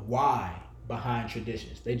know the why behind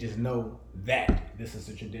traditions. They just know that this is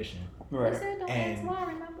a tradition. Right. You said don't ask why,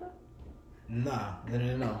 remember?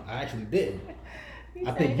 No. I actually did.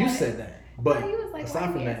 I think you said that. But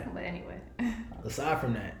aside from that, but anyway. Aside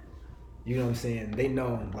from that, you know what I'm saying? They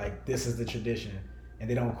know like this is the tradition, and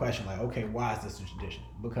they don't question like, okay, why is this a tradition?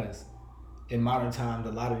 Because in modern times,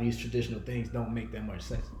 a lot of these traditional things don't make that much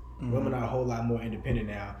sense. Mm-hmm. Women are a whole lot more independent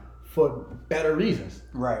now for better reasons.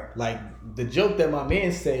 Right. Like the joke that my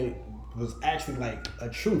man said was actually like a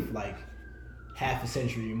truth. Like half a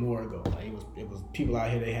century or more ago. Like it was people out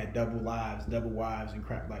here, they had double wives and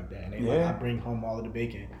crap like that. And they like, I bring home all of the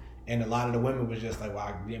bacon. And a lot of the women was just like, well,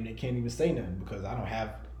 I damn near can't even say nothing because I don't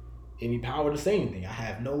have any power to say anything. I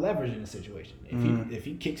have no leverage in the situation. If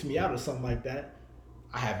he kicks me out or something like that,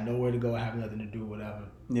 I have nowhere to go. I have nothing to do, whatever.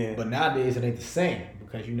 Yeah. But nowadays it ain't the same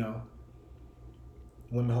because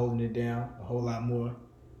women holding it down a whole lot more.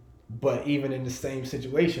 But even in the same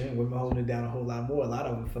situation, women holding it down a whole lot more. A lot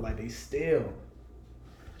of them feel like they still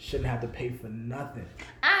shouldn't have to pay for nothing.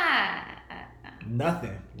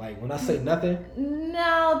 Nothing. Like when I say nothing,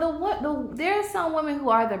 no. There are some women who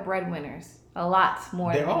are the breadwinners. A lot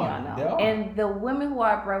more than y'all know. There are. And the women who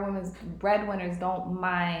are breadwinners don't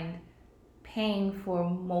mind paying for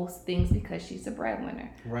most things because she's a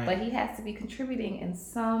breadwinner. Right. But he has to be contributing in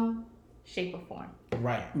some shape or form.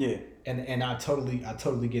 Right. Yeah. And I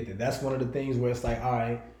totally get that. That's one of the things where it's like, all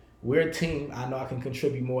right, we're a team. I know I can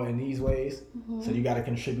contribute more in these ways. Mm-hmm. So you got to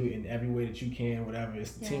contribute in every way that you can, whatever.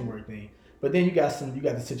 It's the teamwork thing. But then you got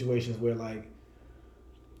the situations where like,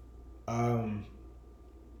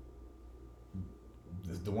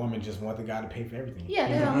 the woman just want the guy to pay for everything. Yeah,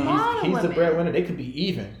 there are a lot of women. He's the breadwinner. They could be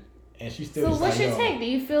even, and she still. So what's your take? Do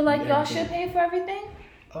you feel like y'all should pay for everything?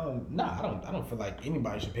 Nah, I don't feel like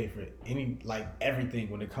anybody should pay for everything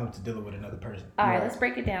when it comes to dealing with another person. All right, let's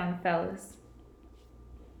break it down, fellas.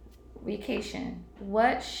 Vacation.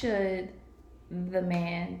 What should the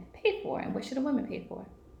man pay for, and what should the woman pay for?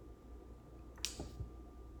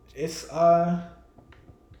 It's well,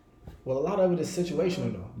 a lot of it is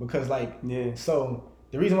situational though, because so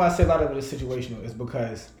the reason why I say a lot of it is situational is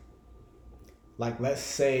because, like, let's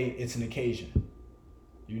say it's an occasion.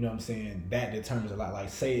 You know what I'm saying? That determines a lot. Like,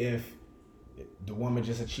 say if the woman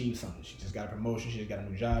just achieved something. She just got a promotion. She just got a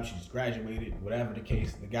new job. She just graduated. Whatever the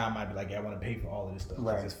case, the guy might be like, yeah, I want to pay for all of this stuff.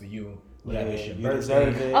 Right. It's for you. Whatever. It's your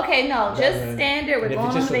birthday. Okay, no. Just standard. We're going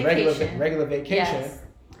on vacation. Regular vacation. Yes.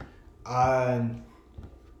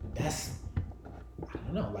 That's, I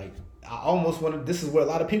don't know. Like, I almost want to, this is where a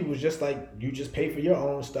lot of people was just like, you just pay for your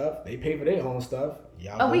own stuff. They pay for their own stuff.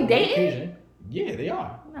 Y'all are we dating? Vacation. Yeah, they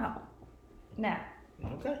are. No. Nah.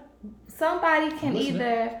 Okay. Somebody can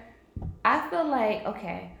either, I feel like,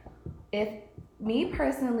 okay, if me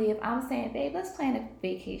personally, if I'm saying, babe, let's plan a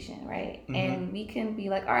vacation, right? Mm-hmm. And we can be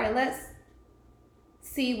like, all right, let's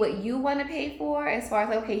see what you want to pay for as far as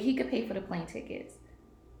like, okay, he could pay for the plane tickets.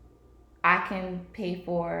 I can pay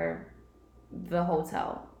for the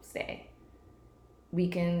hotel stay. He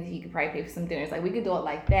could probably pay for some dinners. Like, we could do it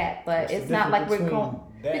like that, but it's not like we're going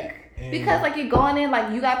because like you're going in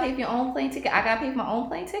like you gotta pay for your own plane ticket. I gotta pay for my own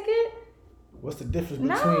plane ticket. What's the difference between?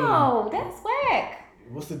 No, that's whack.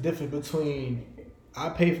 What's the difference between I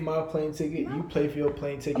pay for my plane ticket, you pay for your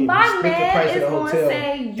plane ticket, my we split the price of the hotel,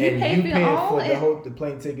 say you and pay you for your paying own for the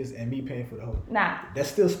plane tickets and me paying for the hotel? Nah, that's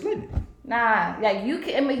still splitting. Nah, like you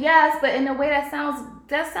can. I mean, yes, but in a way that sounds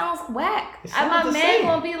whack. My man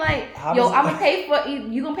gonna be like, I'm gonna pay for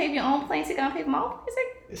you. Gonna pay for your own plane ticket. I'm gonna pay for my own plane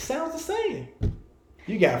ticket. It sounds the same.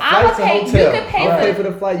 You got flights and hotel. You pay for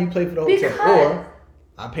the flight. You pay for the hotel, or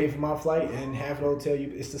I pay for my flight and half the hotel.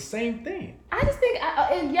 It's the same thing. I just think,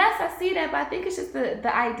 and yes, I see that, but I think it's just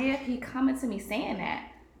the idea of he coming to me saying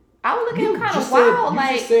that. I would look at him kind of wild,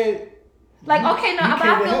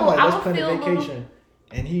 I would feel vacation,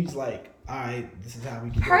 and he's like, all right, this is how we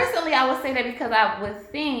can. Personally, I would say that because I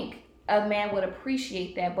would think a man would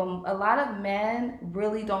appreciate that, but a lot of men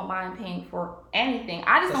really don't mind paying for anything.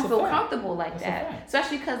 I just don't feel comfortable like that,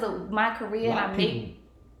 especially because of my career and I make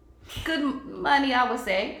good money. I would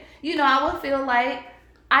say, I would feel like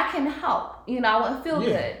I can help. I would feel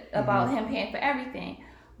good about him paying for everything.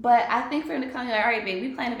 But I think for him to come here, like, all right, babe,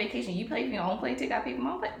 we plan a vacation. You pay for your own plane ticket. I pay for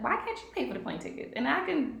my own plane. Why can't you pay for the plane ticket? And I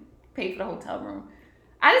can pay for the hotel room.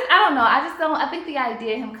 I don't know. I think the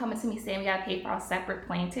idea of him coming to me saying we gotta pay for our separate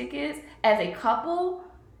plane tickets as a couple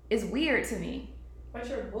is weird to me. But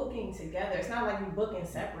you're booking together. It's not like you're booking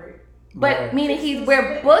separate. But meaning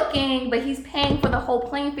we're booking, but he's paying for the whole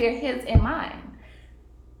plane fare, his and mine.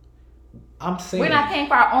 I'm saying we're not paying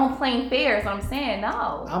for our own plane fares. I'm saying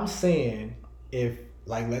no. I'm saying if,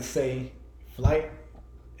 like, let's say flight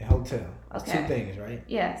and hotel. It's two things, right?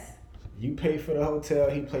 Yes. You pay for the hotel,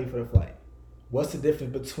 he pay for the flight. What's the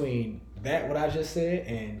difference between that, what I just said,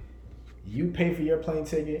 and you pay for your plane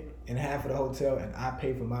ticket and half of the hotel, and I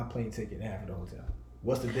pay for my plane ticket and half of the hotel?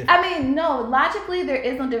 What's the difference? I mean, no, logically, there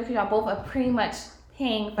is no difference. Y'all both are pretty much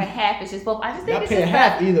paying for half. It's just both. I just think it's paying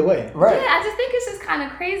half either way. Right. Yeah, I just think it's just kind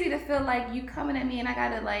of crazy to feel like you coming at me and I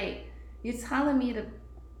gotta, like, you're telling me to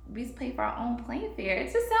we pay for our own plane fare.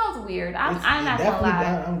 It just sounds weird. I'm not gonna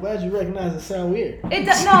lie. I'm glad you recognize it sounds weird. It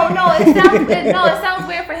sounds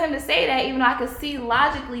weird for him to say that, even though I could see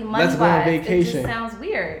logically money wise. It just sounds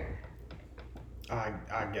weird. I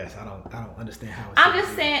guess I don't understand how. I'm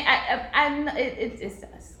just saying. It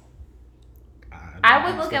does. I I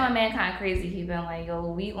would look at my man kind of crazy. He'd been like,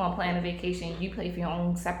 yo, we gonna plan a vacation. You pay for your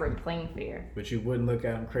own separate plane fare. But you wouldn't look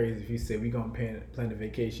at him crazy if you said we gonna plan a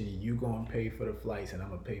vacation. You gonna pay for the flights and I'm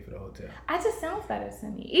gonna pay for the hotel. It just sounds better to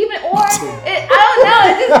me. I don't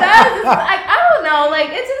know. It just does. It's like, I don't know. Like,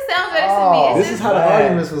 it just sounds better to me. It's This just, is how the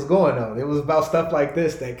arguments was going though. It was about stuff like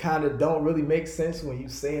this that kind of don't really make sense when you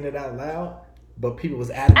saying it out loud. But people was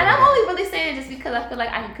adamant. And I'm only really saying it just because I feel like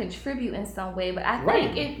I can contribute in some way. But I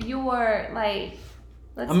think if you're like,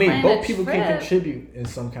 both people can contribute in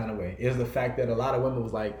some kind of way. Is the fact that a lot of women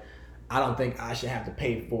was like, I don't think I should have to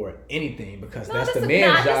pay for anything because that's the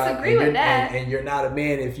man's job. I disagree with that. And you're not a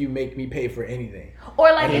man if you make me pay for anything.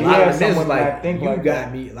 Or like, and a lot of the men was like, you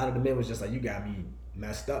got me. A lot of the men was just like, you got me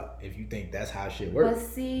messed up if you think that's how shit works. But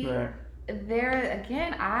see. Right. There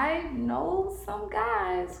again, I know some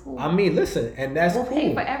guys who listen, and that's will cool.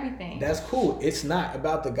 Pay for everything. That's cool. It's not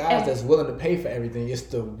about the guys that's willing to pay for everything. It's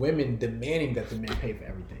the women demanding that the men pay for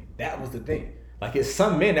everything. That was the thing. Like, it's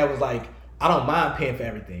some men that was like, I don't mind paying for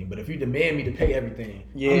everything, but if you demand me to pay everything,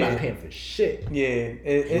 I'm not paying for shit.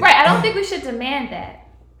 Yeah, right. I don't think we should demand that,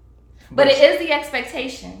 but it is the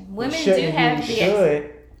expectation. Women do have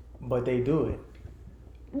the but they do it.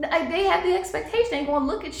 They have the expectation. They're gonna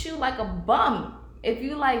look at you like a bum if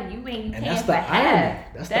you like you paying that's for the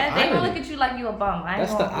half. That's the irony. They gonna look at you like you a bum. I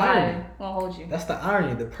ain't gonna hold you. That's the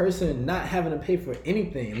irony. The person not having to pay for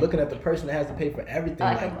anything, looking at the person that has to pay for everything,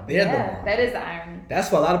 like they're the bum. That is the irony. That's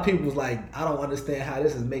why a lot of people was like, I don't understand how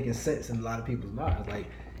this is making sense in a lot of people's minds. Like,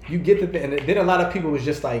 you get the thing, and then a lot of people was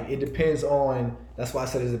just like, it depends on. That's why I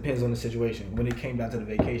said it depends on the situation. When it came down to the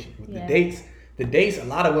vacation with the dates, a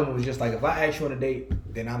lot of women was just like, if I ask you on a date,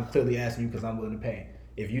 then I'm clearly asking you because I'm willing to pay.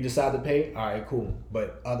 If you decide to pay, all right, cool.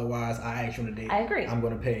 But otherwise, I ask you on a date, I agree. I'm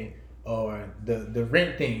going to pay. Or the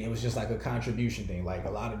rent thing, it was just like a contribution thing. Like, a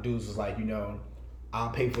lot of dudes was like, I'll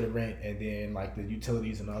pay for the rent, and then like the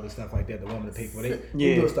utilities and other stuff like that, the woman to pay for it.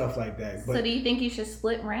 They do stuff like that. But, so do you think you should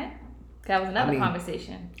split rent? That was another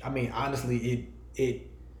conversation. I mean, honestly,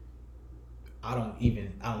 I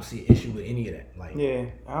don't see an issue with any of that. Like,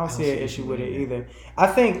 I don't see an issue with it either. I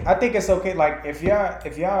think it's okay. Like, if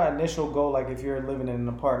your initial goal, like if you're living in an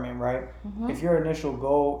apartment, right? Mm-hmm. If your initial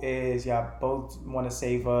goal is y'all both want to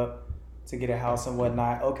save up to get a house and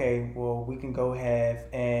whatnot, okay, well, we can go half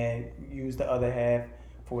and use the other half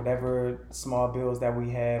for whatever small bills that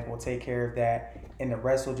we have. We'll take care of that, and the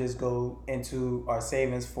rest will just go into our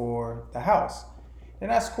savings for the house. And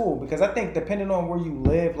that's cool, because I think depending on where you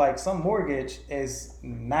live, like, some mortgage is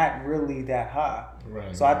not really that high.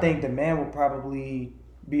 Right. So I think the man will probably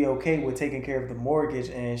be okay with taking care of the mortgage,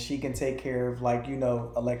 and she can take care of, like,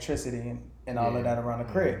 electricity and all of that around the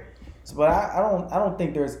crib. So, but I don't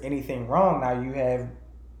think there's anything wrong. Now, you have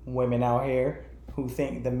women out here who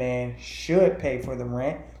think the man should pay for the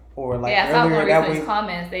rent, or like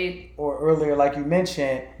earlier, like you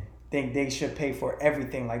mentioned, think they should pay for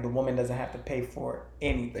everything. Like, the woman doesn't have to pay for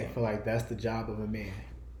anything. They feel like that's the job of a man.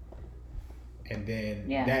 And then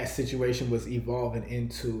that situation was evolving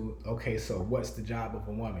into, okay, so what's the job of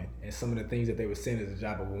a woman? And some of the things that they were saying as the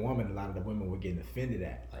job of a woman, a lot of the women were getting offended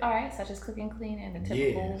at. Like, all right, such as cooking, cleaning, the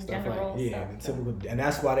typical gender roles. And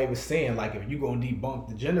that's why they were saying, like, if you gonna debunk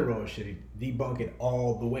the gender role shit, debunk it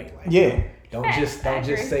all the way. Like, don't just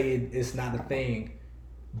say it's not a thing,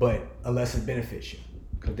 but unless it benefits you.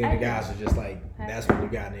 Because then the guys are just like, that's when you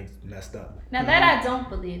got messed up. Now, that I don't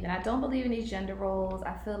believe in. I don't believe in these gender roles.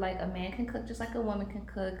 I feel like a man can cook just like a woman can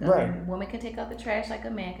cook. A woman can take out the trash like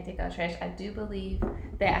a man can take out the trash. I do believe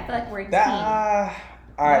that. I feel like we're a team.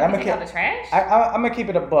 All right, I'm gonna take out the trash. I'm gonna keep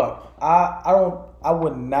it a buck. I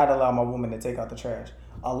would not allow my woman to take out the trash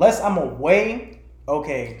unless I'm away.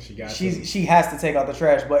 Okay, she has to take out the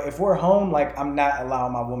trash. But if we're home, like, I'm not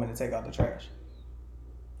allowing my woman to take out the trash.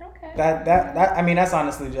 Okay. That I mean, that's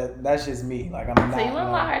honestly just me. Like, I'm not. So you won't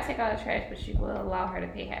allow her to take out the trash, but you will allow her to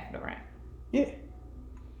pay half of the rent. Yeah.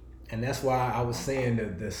 And that's why I was saying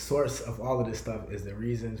that the source of all of this stuff is the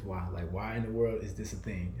reasons why. Like, why in the world is this a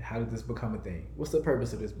thing? How did this become a thing? What's the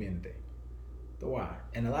purpose of this being a thing? The why.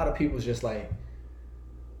 And a lot of people's just like,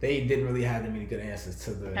 they didn't really have that many good answers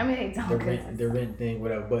to the rent thing,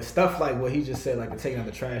 whatever. But stuff like what he just said, like the taking out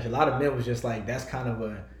the trash, a lot of men was just like, that's kind of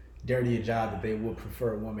a dirtier job that they would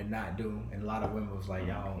prefer a woman not do. And a lot of women was like,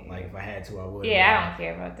 y'all, like, if I had to, I would. Yeah, I don't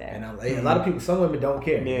care about that. And I'm like, a lot of people, some women don't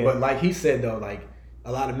care. Yeah. But like he said though, like,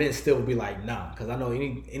 a lot of men still would be like, nah. Because I know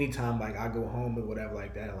anytime, like, I go home or whatever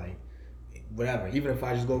like that, like, whatever. Even if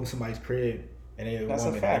I just go to somebody's crib and they that's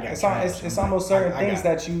woman, a fact. It's almost certain things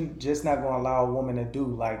that you just not going to allow a woman to do,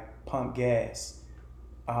 like pump gas.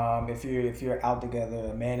 If you're out together,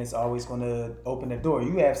 a man is always going to open the door.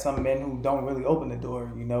 You have some men who don't really open the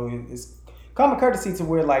door. It's Common courtesy to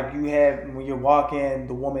where like you have when you're walking,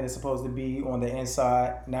 the woman is supposed to be on the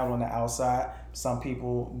inside, not on the outside. Some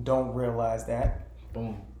people don't realize that.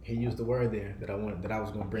 Boom. He used the word there that I was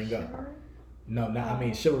going to bring up. No, I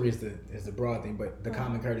mean chivalry is the broad thing, but the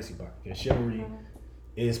common courtesy part. Because chivalry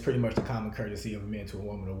is pretty much the common courtesy of a man to a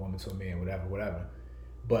woman to a man, whatever.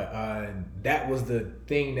 But that was the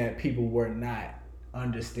thing that people were not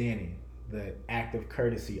understanding, the act of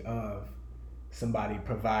courtesy of somebody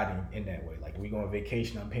providing in that way. Like, we go on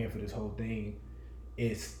vacation, I'm paying for this whole thing.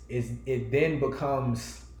 It then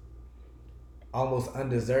becomes almost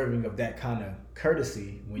undeserving of that kind of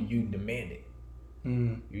courtesy when you demand it.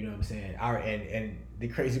 You know what I'm saying? And the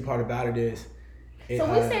crazy part about it is, so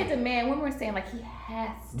we say demand when we're saying like he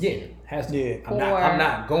has to. Yeah, has to. Yeah. I'm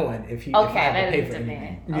not going if I have to pay for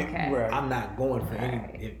anything. Okay. Right. I'm not going for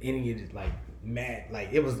any of it. Like, mad, like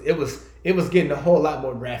it was getting a whole lot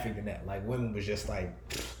more graphic than that. Like, women was just like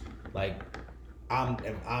I'm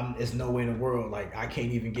it's no way in the world, like I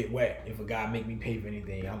can't even get wet if a guy make me pay for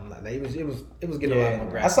anything. I'm like, it was getting a lot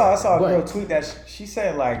more graphic. I saw a girl tweet that she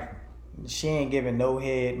said like she ain't giving no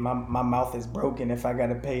head. My mouth is broken if I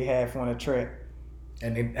gotta pay half on a trip.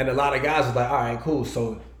 And a lot of guys was like, all right, cool.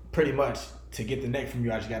 So pretty much to get the neck from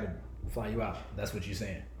you, I just gotta fly you out. That's what you're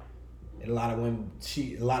saying. And a lot of women,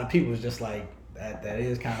 a lot of people was just like that. That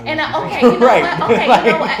is kind of. And what you know Right. what? Okay, Like-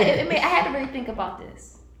 you know what? I had to really think about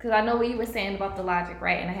this because I know what you were saying about the logic,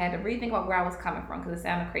 right? And I had to really think about where I was coming from because it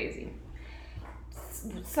sounded crazy.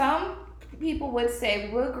 Some people would say,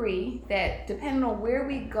 we will agree that depending on where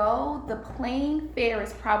we go, the plane fare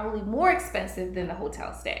is probably more expensive than the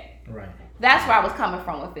hotel stay. Right. That's where I was coming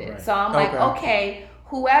from with it. Right. So I'm like, okay,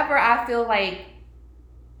 whoever I feel like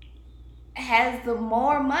has the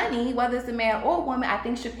more money, whether it's a man or a woman, I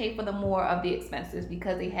think should pay for the more of the expenses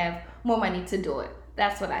because they have more money to do it.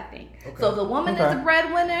 That's what I think. Okay. So if the woman is the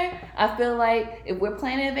breadwinner, I feel like if we're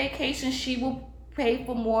planning a vacation, she will pay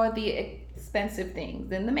for more of the expensive things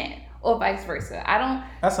than the man. Or vice versa. I don't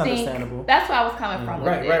That's think understandable. that's where I was coming from.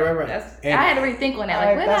 Right, with it. right. I And- had to rethink on that.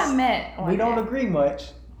 Like, what I meant on We don't that. agree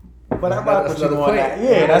much. But I That's rock with you another on point. that.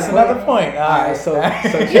 Yeah, that's another point. All right, so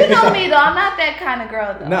You know me though. I'm not that kind of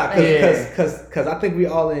girl though. Nah, Like, cause I think we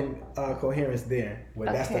all in coherence there.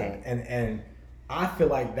 Where that's Okay. and I feel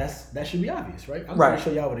like that should be obvious, right? I'm Right. pretty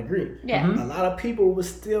sure y'all would agree. Yeah. A lot of people was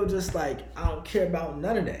still just like, I don't care about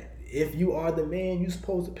none of that. If you are the man, you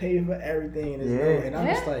supposed to pay for everything. And I'm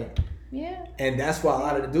just like, Yeah. and that's why a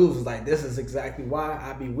lot of the dudes was like, this is exactly why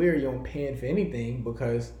I be weary on paying for anything,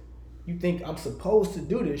 because you think I'm supposed to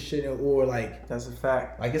do this shit, or like that's a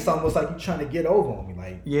fact. Like, it's almost like you trying to get over on me,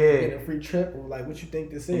 like, Yeah. getting a free trip, or like, what you think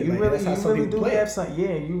this is? You Like, really, that's how you some really people do play. have some.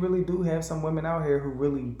 Yeah, you really do have some women out here who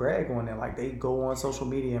really brag on it. Like they go on social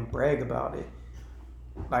media and brag about it,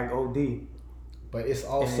 like OD. But it's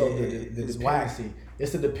also the It's dependency.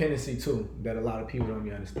 It's the dependency too that a lot of people don't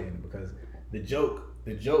be understanding, because the joke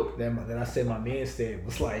that I said my man said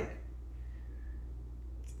was like,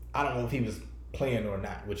 I don't know if he was playing or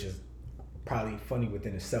not, which is probably funny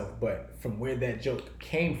within itself, but from where that joke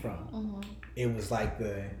came from, it was like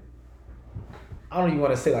I don't even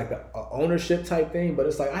want to say like the ownership type thing, but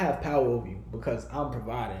it's like, I have power over you because I'm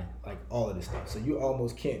providing like all of this stuff. So you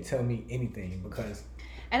almost can't tell me anything because.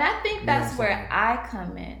 And I think that's where I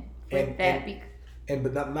come in with And- that.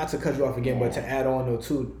 But not to cut you off again, but to add on though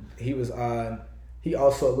too, he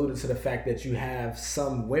also alluded to the fact that you have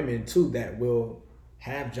some women too that will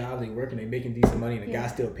have jobs, they working, they making decent money, and the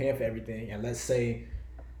guy's still paying for everything. And let's say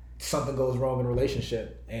something goes wrong in a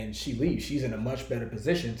relationship and she leaves, she's in a much better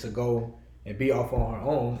position to go and be off on her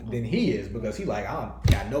own than he is, because he like, I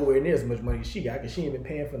got nowhere near as much money as she got because she ain't been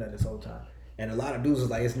paying for nothing this whole time. And a lot of dudes is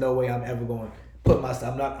like, it's no way I'm ever going to put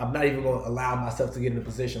myself, I'm not even going to allow myself to get in a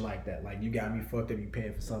position like that. Like, you got me fucked up, you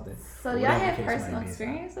paying for something. So y'all have personal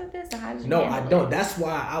experience with this, or how did you? No, handle I don't. it? That's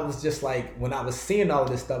why I was just like, when I was seeing all of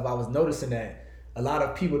this stuff, I was noticing that a lot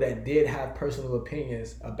of people that did have personal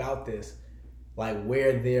opinions about this, like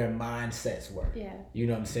where their mindsets were. Yeah. You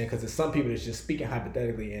know what I'm saying? Because there's some people that's just speaking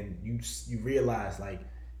hypothetically, and you realize, like,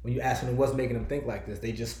 when you ask them what's making them think like this,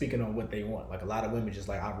 they just speaking on what they want. Like, a lot of women just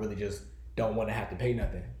like, I really just don't want to have to pay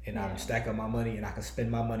nothing, and I stack up my money and I can spend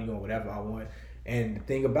my money on whatever I want. And the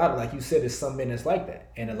thing about it, like you said, is some men that's like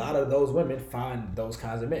that, and a lot of those women find those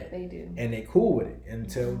kinds of men. They do, and they cool with it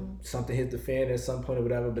until something hits the fan at some point or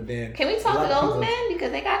whatever. But then, can we talk to those men,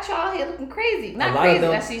 because they got y'all here looking crazy? Not crazy,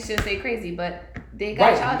 that she should say crazy, but they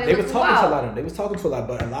got y'all there they was looking talking wild. to a lot of them. They was talking to a lot,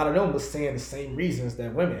 but a lot of them was saying the same reasons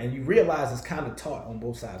that women. And you realize it's kind of taught on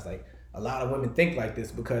both sides. Like, a lot of women think like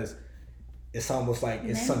this because it's almost like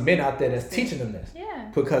it's some men out there that's teaching them this.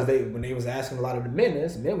 Yeah. Because when they was asking a lot of the men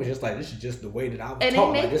this, men was just like, this is just the way that I was and taught.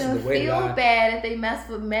 it makes like, this them is the way feel that bad if they mess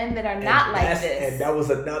with men that are not like this. And that was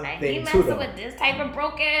another like, thing he too, though. with this type of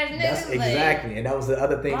broke ass niggas. That's exactly, and that was the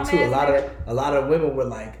other thing too. A lot of women were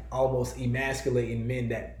like almost emasculating men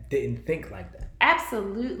that didn't think like that.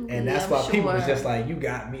 Absolutely. And that's why people was just like, you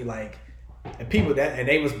got me, like, and people that, and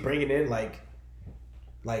they was bringing in like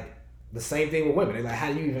the same thing with women. They're like,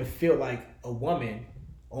 how do you even feel like a woman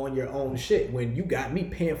on your own shit when you got me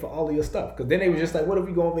paying for all of your stuff? Because then they were just like, what if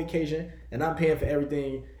we go on vacation and I'm paying for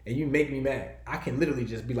everything and you make me mad? I can literally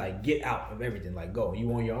just be like, get out of everything, like, go,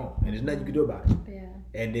 you on your own, and there's nothing you can do about it. Yeah.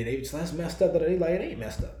 And then they just, that's messed up. That they like, it ain't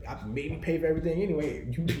messed up. I made me pay for everything anyway.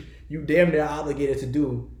 You damn near obligated to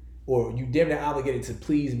do, or you damn near obligated to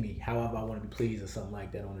please me however I want to be pleased or something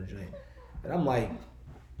like that on the joint. And I'm like,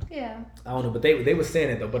 yeah, I don't know, but they were saying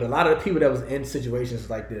it though. But a lot of the people that was in situations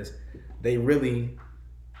like this, they really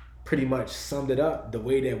pretty much summed it up the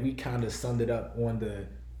way that we kind of summed it up on the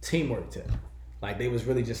teamwork tip. Like, they was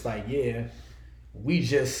really just like, yeah, we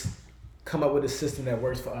just come up with a system that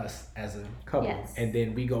works for us as a couple, yes. And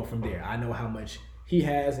then we go from there. I know how much he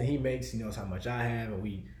has and he makes. He knows how much I have, and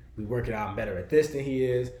we work it out. I'm better at this than he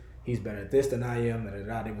is. He's better at this than I am.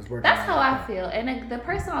 They was working. That's how I feel. And the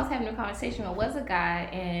person I was having a conversation with was a guy,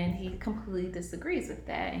 and he completely disagrees with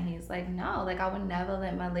that. And he's like, no, like, I would never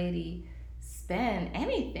let my lady spend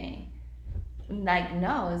anything. Like,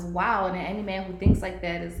 no, it's wild. And any man who thinks like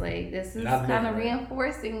that is like, this is kind of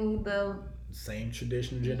reinforcing the same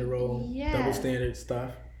traditional gender role, yes. double standard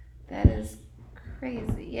stuff. That is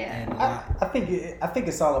crazy. Yeah. And I think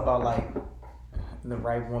it's all about like the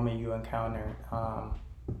right woman you encounter.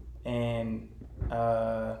 And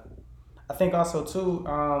I think also too,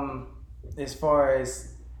 as far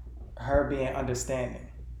as her being understanding.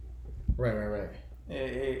 Right.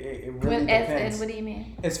 It really depends. What do you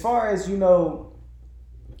mean? As far as, you know,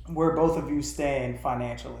 where both of you stand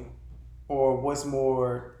financially, or what's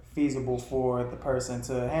more feasible for the person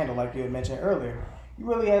to handle, like you had mentioned earlier. You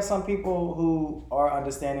really have some people who are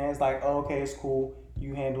understanding. It's like, oh, okay, it's cool.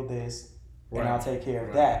 You handle this, and I'll take care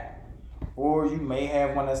of that. Or you may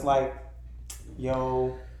have one that's like,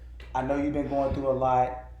 yo, I know you've been going through a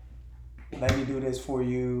lot. Let me do this for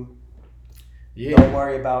you. Yeah. Don't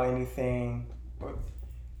worry about anything.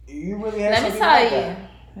 You really have. Let me tell you,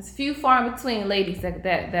 there's few far in between ladies that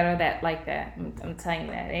are that like that. I'm telling you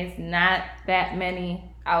that it's not that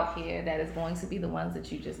many out here that is going to be the ones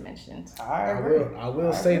that you just mentioned. I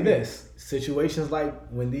will say this: situations like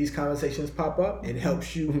when these conversations pop up, it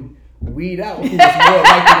helps you weed out who's more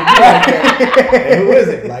likely to be like that and who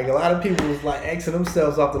isn't. Like, a lot of people was like Xing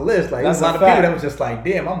themselves off the list. Like, there's a lot of people that was just like,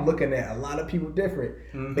 damn, I'm looking at a lot of people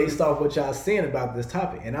different based off what y'all saying about this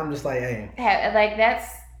topic, and I'm just like, hey, like that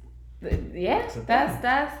is.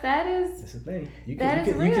 It's a thing. You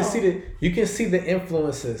can see the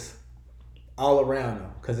influences all around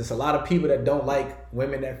them, because it's a lot of people that don't like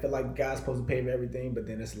women that feel like guys supposed to pay for everything, but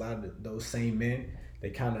then it's a lot of those same men, they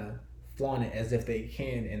kind of flaunt it as if they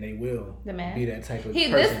can and they will be that type of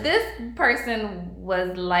person. This person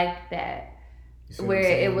was like that, where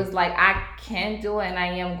it was like, I can do it and I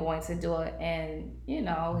am going to do it, and you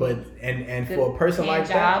know. But and for a person like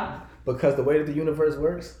that, because the way that the universe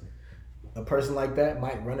works, a person like that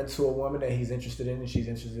might run into a woman that he's interested in and she's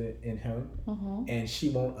interested in him, and she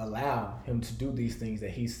won't allow him to do these things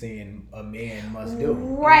that he's saying a man must do.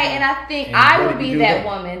 Right, and I think I would be that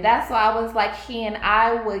woman. That's why I was like, he and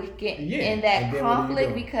I would get in that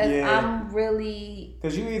conflict, because I'm really...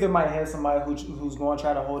 Because you either might have somebody who's going to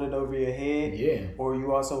try to hold it over your head, or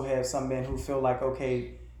you also have some men who feel like,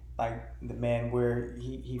 okay, like the man where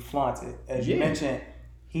he flaunts it. As you mentioned,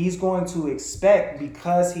 he's going to expect,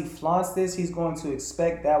 because he flaunts this, he's going to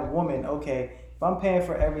expect that woman, okay, if I'm paying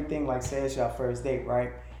for everything, like say it's your first date,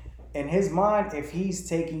 right? In his mind, if he's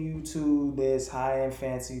taking you to this high-end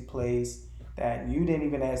fancy place that you didn't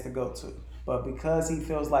even ask to go to, but because he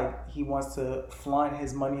feels like he wants to flaunt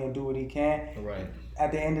his money and do what he can, right,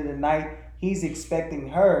 at the end of the night, he's expecting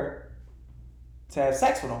her to have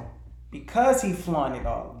sex with him because he flaunted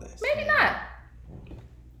all of this.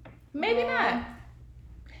 Maybe not.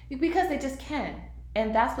 Because they just can,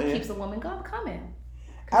 and that's what keeps a woman coming.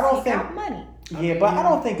 I don't think got money. Yeah, but I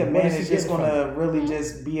don't think a man is just gonna really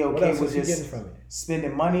just be okay with just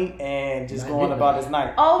spending money and just going about his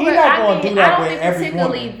night. He's not gonna do that with every woman.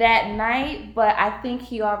 Particularly that night, but I think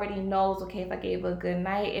he already knows. Okay, if I gave her a good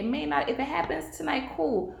night, it may not. If it happens tonight,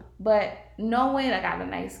 cool. But knowing I got a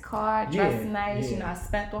nice car, dressed nice, you know, I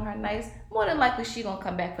spent on her nice, more than likely she gonna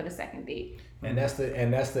come back for the second date. And that's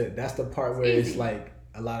the part where it's like,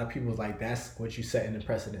 a lot of people's like, that's what you setting the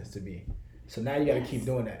precedence to be. So now you got to keep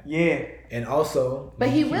doing that. Yeah. And also, But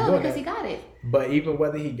he keep will doing because that, he got it. But even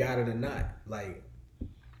whether he got it or not, like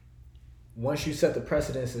once you set the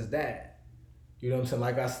precedence as that, you know what I'm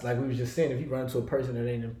saying? Like we was just saying, if you run into a person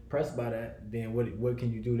that ain't impressed by that, then what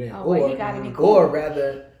can you do then? Oh, well, he gotta be cool. Or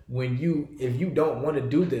rather, if you don't want to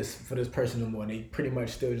do this for this person no more, and they pretty much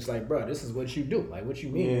still just like, bro, this is what you do. Like, what you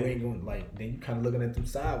mean you ain't going, like, then you kind of looking at them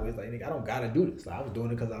sideways, like, nigga, I don't gotta do this. Like, I was doing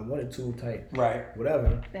it because I wanted to, type, right,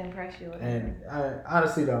 whatever. To impress you. Whatever. And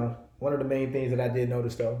honestly though, one of the main things that I did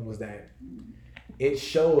notice though was that it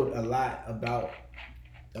showed a lot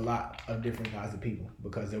of different kinds of people,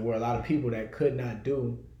 because there were a lot of people that could not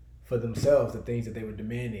do for themselves the things that they were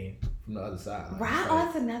demanding from the other side. Like, right,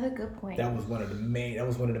 that's another good point. That was one of the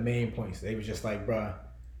main points. They was just like, bruh,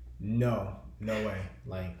 no way.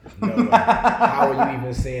 Like, no way. How are you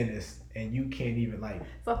even saying this? And you can't even, like,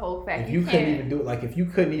 it's a whole fact. If you couldn't even do it, like, if you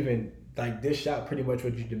couldn't even, like, dish out pretty much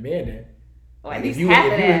what you demanded. Well, like, at least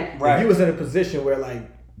if you was in a position where, like,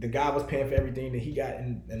 the guy was paying for everything that he got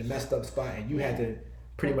in a messed up spot, and you had to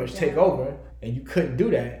pretty much take over, and you couldn't do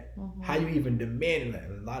that, how you even demanding that?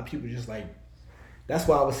 And a lot of people just like, that's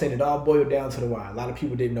why I was saying it all boiled down to the why. A lot of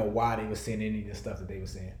people didn't know why they were saying any of the stuff that they were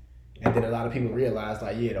saying. And then a lot of people realized,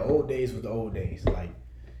 like, yeah, the old days was the old days. Like,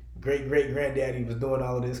 great-great-granddaddy was doing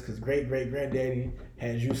all of this because great-great-granddaddy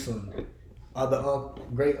had you some other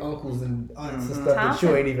great uncles and aunts and stuff that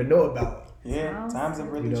you ain't even know about. Yeah, times have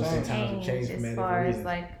really changed. Times have changed as far as,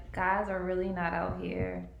 like, guys are really not out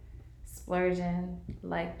here splurging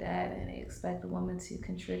like that, and they expect a woman to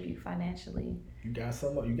contribute financially. You got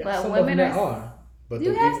some of them women that are. But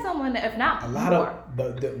you have someone that, if not a lot more.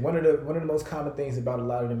 of one of the most common things about a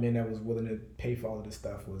lot of the men that was willing to pay for all of this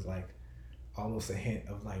stuff was like almost a hint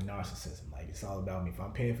of like narcissism. Like, it's all about me. If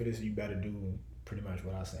I'm paying for this, you better do pretty much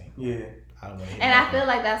what I say. Yeah. I don't want to hear. And I feel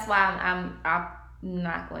like that's why I'm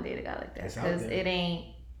not going to date a guy like that, because it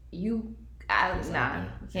ain't you. You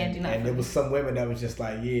can't do nothing. And there was some women that was just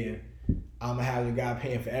like, yeah, I'm gonna have the guy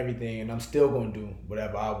paying for everything, and I'm still gonna do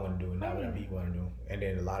whatever I want to do, and not whatever he want to do. And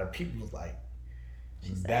then a lot of people was like,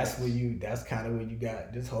 that's kind of where you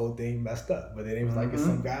got this whole thing messed up. But then it was like, it's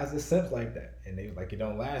some guys that simp like that, and they was like, it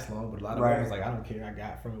don't last long. But a lot of women was like, I don't care, I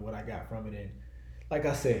got from it what I got from it. And like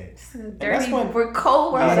I said, dirty, we're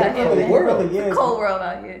cold world out here. It's cold world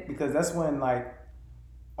out here. Because that's when, like,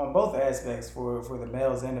 on both aspects, for the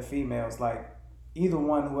males and the females, like, either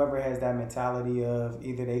one, whoever has that mentality of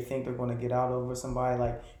either they think they're going to get out over somebody,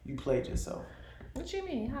 like, you played yourself. What you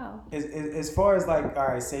mean? How? As far as, like, all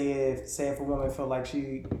right, say if a woman feel like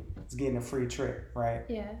she is getting a free trip, right?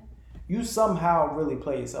 Yeah. You somehow really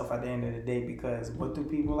play yourself at the end of the day, because what do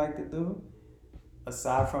people like to do?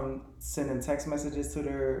 Aside from sending text messages to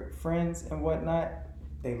their friends and whatnot,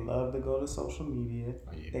 they love to go to social media.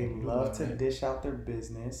 They love to dish out their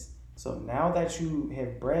business. So now that you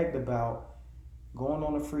have bragged about going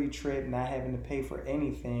on a free trip, not having to pay for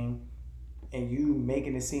anything, and you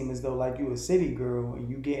making it seem as though like you a city girl and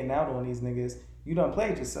you getting out on these niggas, you done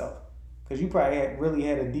played yourself. Because you probably really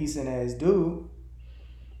had a decent ass dude,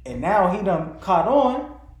 and now he done caught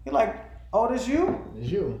on. You're like, oh, this you?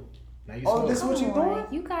 It's you. Now you this what you doing?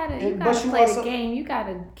 You gotta play the game. You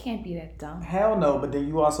can't be that dumb. Hell no. But then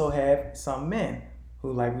you also have some men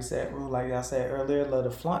who, like y'all said earlier, love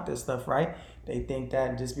to flaunt this stuff, right? They think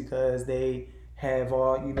that just because they have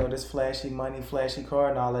all, this flashy money, flashy car,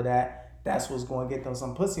 and all of that, that's what's going to get them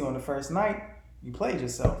some pussy on the first night. You played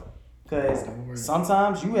yourself. Because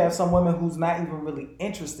sometimes you have some women who's not even really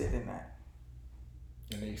interested in that.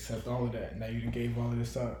 And they accept all of that. Now you done gave all of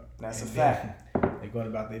this up. That's a fact. They're going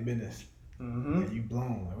about their business. Mm-hmm. And you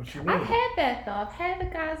blown. Like, what you mean? I've had that though. I've had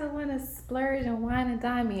the guys that want to splurge and wine and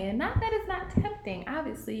dine me. And not that it's not tempting.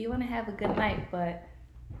 Obviously, you want to have a good night, but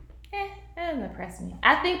that doesn't impress me.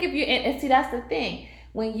 I think if you're in, and see, that's the thing.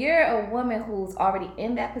 When you're a woman who's already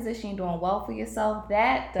in that position, doing well for yourself,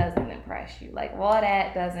 that doesn't impress you. Like, all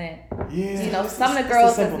that doesn't. Yeah. Some of the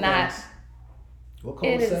girls does not. What Cole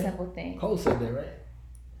it said? Is a simple thing. Cole said that, right?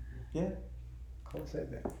 Yeah. Cole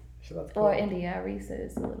said that. Or India Arie said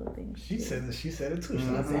it's a little thing. She said it too.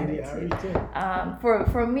 Shout out to India Arie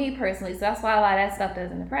too. For me personally, so that's why a lot of that stuff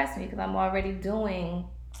doesn't impress me, because I'm already doing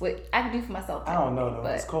what I can do for myself. I don't know though.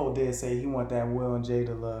 Because Cole did say he want that Will and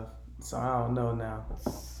Jada love. So I don't know now.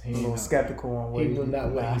 I'm a little skeptical on what he knew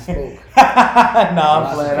not what he spoke.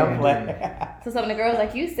 I'm playing. So some of the girls,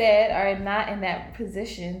 like you said, are not in that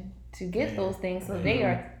position to get those things, so they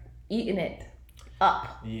are eating it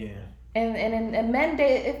up. Yeah. And men,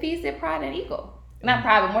 it feeds their pride and ego. Not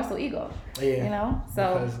pride, but more so ego. Yeah.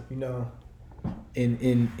 So because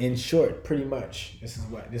in short, pretty much this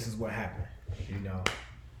is what happened.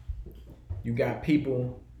 You got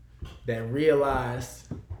people that realized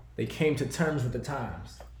they came to terms with the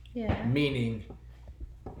times. Yeah. Meaning,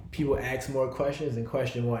 people ask more questions and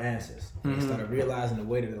question more answers. They started realizing the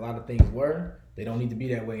way that a lot of things were, they don't need to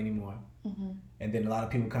be that way anymore. And then a lot of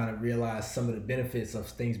people kind of realize some of the benefits of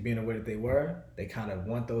things being the way that they were. They kind of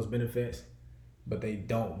want those benefits, but they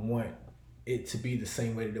don't want it to be the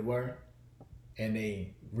same way that they were. And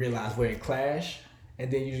they realize where it clash.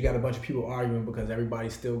 And then you just got a bunch of people arguing because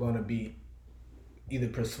everybody's still going to be either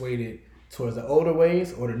persuaded towards the older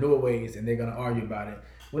ways or the newer ways, and they're going to argue about it.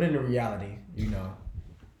 When in the reality, you know,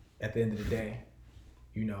 at the end of the day,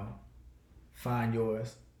 you know, find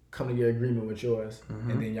yours, come to your agreement with yours,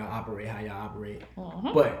 and then y'all operate how y'all operate.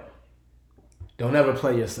 But don't ever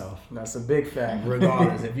play yourself. That's a big fact.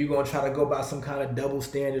 Regardless, if you're going to try to go by some kind of double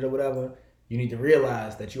standard or whatever, you need to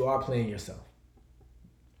realize that you are playing yourself.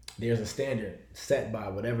 There's a standard set by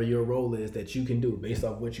whatever your role is that you can do based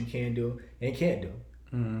off what you can do and can't do.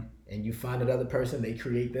 And you find another person, they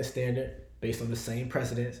create their standard based on the same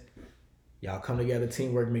precedents. Y'all come together,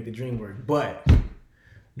 teamwork, make the dream work. But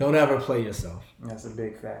don't ever play yourself. That's a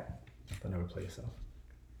big fact. Don't ever play yourself.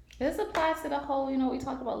 This applies to the whole, you know, we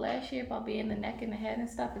talked about last year about being the neck and the head and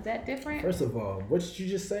stuff. Is that different? First of all, what did you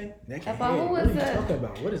just say? Neck and About head. who What was are you the- talking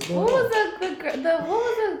about? What is going What on?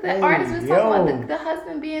 was the artist was talking about the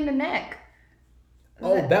husband being the neck?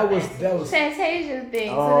 That was Fantasia thing.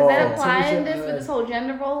 So Oh, does that apply Fantasia, in this with this whole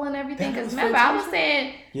gender role and everything? that Because was remember, I was Fantasia?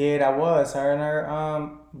 saying Yeah, that was her and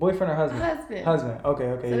her boyfriend or husband. husband.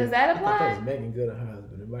 Okay. So does that I thought that apply? was Megan Good and her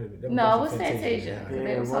husband. It might have been, No, it was Fantasia. Yeah. Because Yeah,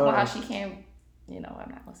 they it were talking about how was. she can't, you know, I'm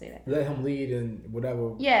not going to say that. Let him lead and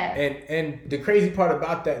whatever. Yeah. And the crazy part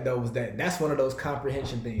about that though was that that's one of those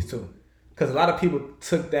comprehension things too, because a lot of people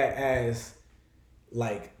took that as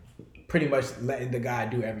like pretty much letting the guy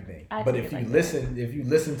do everything. But if you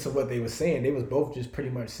listen to what they were saying, they was both just pretty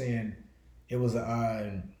much saying it was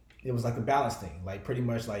like a balance thing. Like pretty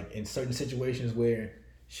much like in certain situations where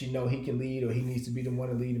she know he can lead or he needs to be the one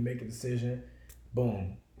to lead and make a decision,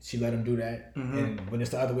 boom, she let him do that. And when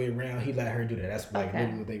it's the other way around, he let her do that. That's like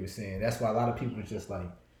literally what they were saying. That's why a lot of people was just like,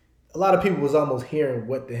 a lot of people was almost hearing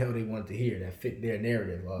what the hell they wanted to hear that fit their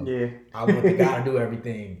narrative. I want the guy to do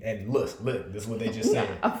everything, and look, this is what they just said.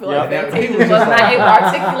 I feel like that Fantasia people was just not like- able to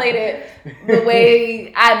articulate it the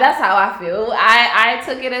way that's how I feel. I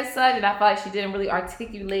took it as such, and I felt like she didn't really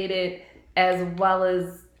articulate it as well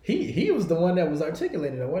as He was the one that was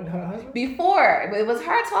articulating it, wasn't her husband? before. It was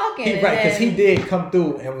her talking. Right, because he did come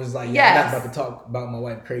through and was like, yeah, Yes. I'm not about to talk about my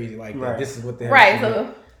wife crazy like that. Right. This is what the hell Right, she so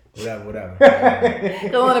did. Whatever.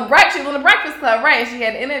 so on the she was on the Breakfast Club, right? And she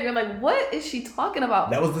had an interview. I'm like, what is she talking about?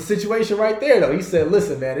 That was the situation right there, though. He said,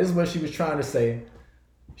 listen, man, this is what she was trying to say.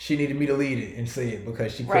 She needed me to lead it and say it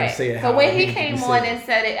because she couldn't say it how So when it he needed to be came said. on and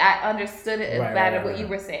said it, I understood it better what right. you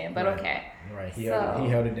were saying. But Right. okay. Right, he So-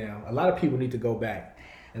 held it down. A lot of people need to go back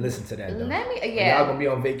and listen to that, though. Y'all Yeah. gonna be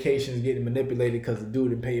on vacations getting manipulated because the dude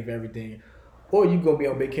didn't pay for everything. Or you gonna be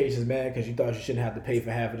on vacations mad because you thought you shouldn't have to pay for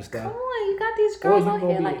half of the stuff. Come on, you got these girls you out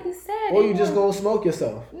gonna here, be- like you said. Or they you just gonna- gonna smoke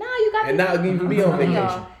yourself. No, you got and these, not even be on vacation.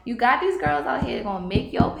 Y'all, you got these girls out here gonna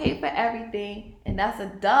make y'all pay for everything, and that's a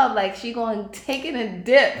dub. Like she gonna take it and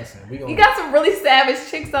dip. Listen, we gonna, You got some really savage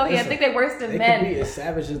chicks out here. Listen, I think they're worse than they men. can be as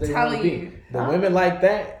savage as they want to telling be. you. The women like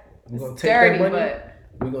that, we're gonna take dirty, their money. but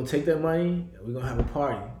We're gonna take their money and we're gonna have a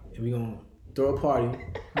party. And we're gonna throw a party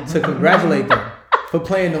to congratulate them for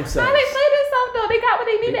playing themselves. how they play themselves though? They got what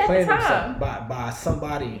they They needed at playing the time. themselves by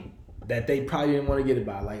somebody that they probably didn't want to get it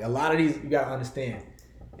by. Like a lot of these, you gotta understand,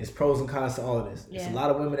 it's pros and cons to all of this. It's a Yeah. lot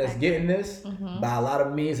of women that's getting this Mm-hmm. by a lot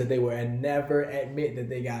of means that they will never admit that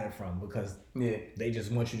they got it from because Yeah. they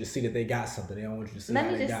just want you to see that they got something. They don't want you to see Let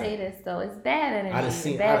how me they just got say it. this though, it's bad I done energy,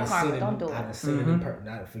 seen, bad karma. Don't do I it. done seen it in person.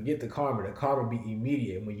 Now, forget the karma. The karma be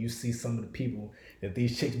immediate when you see some of the people that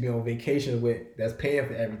these chicks be on vacation with that's paying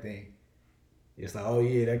for everything. It's like, oh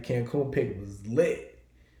yeah, that Cancun pic was lit.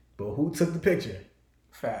 But who took the picture?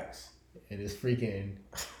 Facts. And it's freaking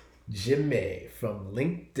Jimmy from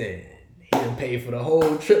LinkedIn. He done paid for the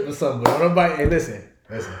whole trip or something. But nobody, hey, listen.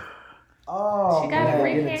 Oh, She got a man.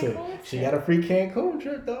 free Get into it. Cancun She trip. got a free Cancun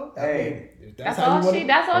trip though. I Hey. mean, if That's how you all wanna- she-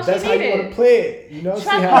 that's all if she that's how you needed. want to play it. You know, see Trust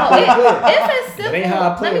how me, I play it. it's as That ain't how I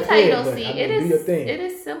simple. play Let me it, tell you play it, though, but see, I mean, it do your is thing. it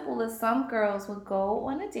is simple as some girls would go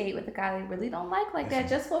on a date with a guy they really don't like that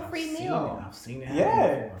just for a free meal. I've seen it happen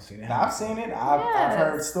Yeah. before. I've seen it happen. I've seen it. I've Yes.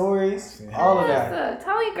 heard stories. Seen All of Yes, that.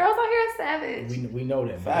 tell you girls out here are savage. We know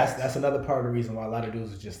that. But Facts. that's another part of the reason why a lot of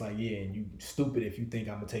dudes is just like, yeah, and you stupid if you think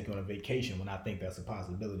I'm gonna take you on a vacation when I think that's a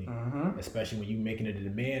possibility. Mm-hmm. Especially when you making it a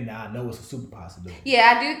demand. Now I know it's a super possibility.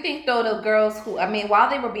 Yeah, I do think though the girls who, I mean, while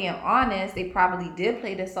they were being honest, they probably did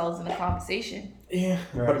play themselves in the conversation. Yeah,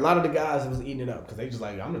 but a lot of the guys was eating it up because they just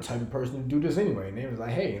like, I'm the type of person to do this anyway. And they was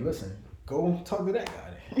like, hey, listen, go talk to that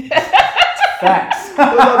guy then. Facts. Go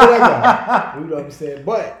talk to that guy. You know what I'm saying?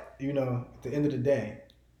 But, you know, at the end of the day,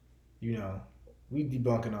 you know, we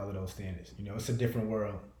debunking all of those standards. You know, it's a different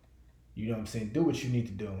world. You know what I'm saying? Do what you need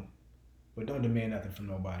to do. But don't demand nothing from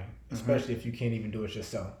nobody, especially if you can't even do it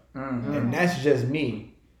yourself. Mm-hmm. And that's just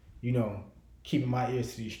me, you know, keeping my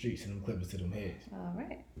ears to these streets and them clippers to them heads. All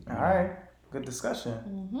right. All right. Good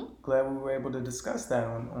discussion. Glad we were able to discuss that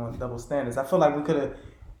on double standards. I feel like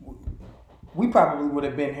we probably would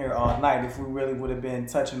have been here all night if we really would have been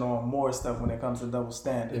touching on more stuff when it comes to double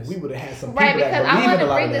standards. If we would have had some people Right, because that believe in a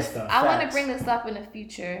lot of that stuff. I want to Facts. bring this up in the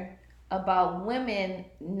future about women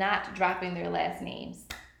not dropping their last names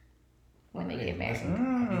when they get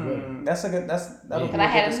married. That's a good. That'll be But a I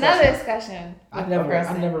had good another discussion. discussion.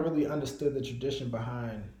 I never really understood the tradition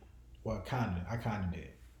behind. Well, I kind of did.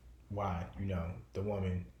 Why, you know, the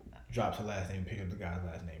woman drops her last name and picks up the guy's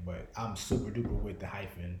last name, but I'm super duper with the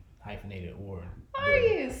hyphenated or. Are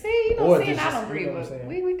you? See, you know, Or see, and just- I don't agree you know what with. I'm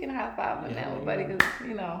saying? We can high five on that one, buddy, because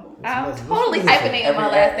you know Listen, I'm listen, totally listen. hyphenating my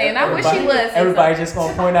last name. I wish he was. Everybody just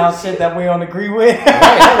gonna point out shit that we don't agree with.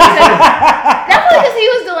 Definitely because he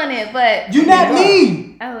was doing it, but You not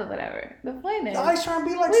me. oh, whatever. The point is, I always trying to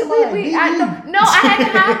be like somebody. Be I you. had to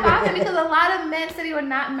high five him because a lot of men said he would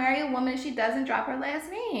not marry a woman if she doesn't drop her last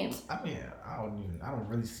name. I mean, I don't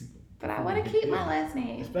really see. But I want to keep my last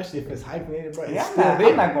name. Especially if it's hyphenated, bro. Yeah, It's still there.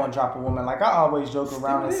 I'm not gonna drop a woman. Like I always joke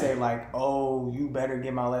around and say like, "Oh, you better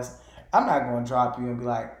get my last." I'm not gonna drop you and be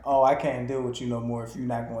like, "Oh, I can't deal with you no more if you're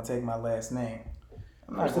not gonna take my last name."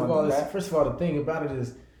 I'm not First of gonna all, do that. the thing about it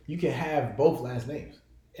is you can have both last names,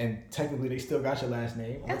 and technically they still got your last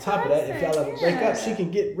name. On That's top of what I that, if y'all said, ever break yeah. up, she can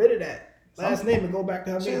get rid of that last name and go back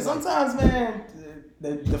to her Shit, name. sometimes, man,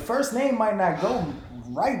 the first name might not go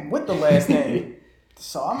right with the last name,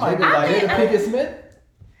 so I might be like, Jada Pinkett Smith,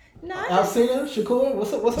 No, I just, Alcina Shakur.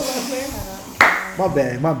 What's her last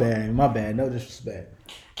name? My bad. No disrespect.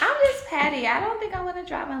 I'm just Patty. I don't think I want to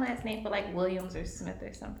drop my last name for like Williams or Smith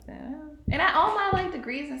or something. And all my like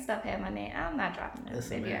degrees and stuff have my name. I'm not dropping that.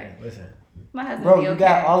 Listen, Baby, man. Listen. my husband bro, be you okay.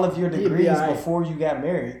 got all of your He'd be degrees alright. before you got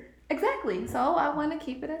married. Exactly. So I want to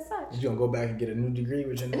keep it as such. You gonna go back and get a new degree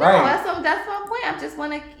with your name? No, Right. that's my point. I just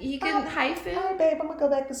want to. You can hyphen. All right, babe, I'm gonna go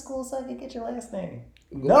back to school so I can get your last name.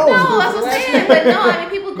 Go No. back to No, school that's for what I'm last saying. name. But no, I mean,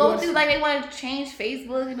 people go You through like they want to change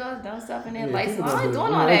Facebook, you know, done stuff, and then Yeah, license. people I'm gonna not do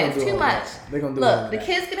doing it. all They that. gonna It's do too all much. that. They gonna do all Look, the that.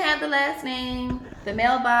 kids can have the last name, the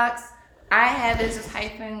mailbox. I have is just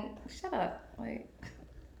hyphen. Shut up. Like,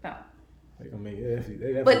 no. They gonna make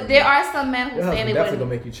it. But there are some men who Your say husband they definitely gonna wouldn't.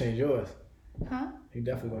 make you change yours. Huh? He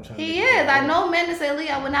definitely gonna try. He is. I know men that say, Lee,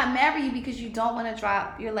 I would not marry you because you don't want to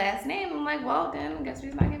drop your last name. I'm like, well, then I guess we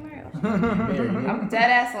just not get married. I'm dead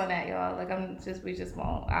ass on that, y'all. Like, we just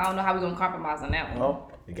won't. I don't know how we're gonna compromise on that one. Well,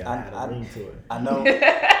 You gotta add a ring to it. I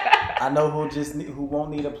know who won't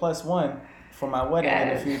need a +1 for my wedding in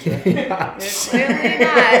the future. Clearly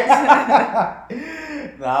not.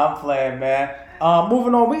 Nah, I'm playing, man.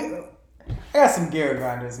 Moving on, I got some gear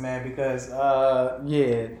grinders, man, because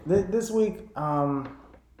this week,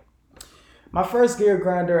 my first gear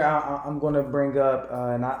grinder I'm gonna bring up,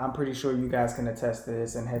 and I'm pretty sure you guys can attest to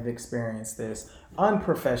this and have experienced this.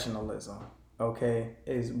 Unprofessionalism, okay,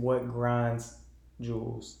 is what grinds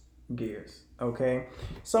Jules' gears. Okay,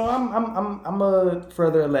 so I'm gonna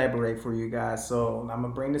further elaborate for you guys. So I'm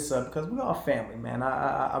gonna bring this up because we all family, man.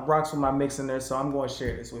 I rocks with my mix in there, so I'm going to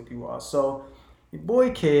share this with you all. So your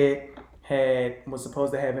boy Kid was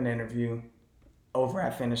supposed to have an interview over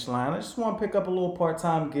at Finish Line. I just want to pick up a little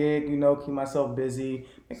part-time gig, you know, keep myself busy,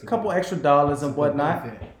 make a couple extra dollars and whatnot.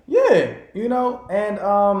 Yeah, you know, and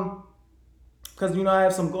because, you know, I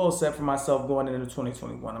have some goals set for myself going into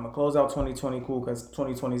 2021. I'm going to close out 2020 cool because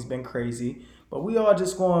 2020 has been crazy. But we all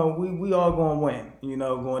just going, we all going to win, you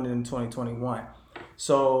know, going into 2021.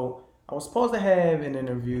 So I was supposed to have an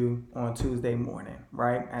interview on Tuesday morning,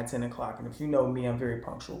 right, at 10 o'clock. And if you know me, I'm very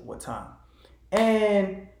punctual with time.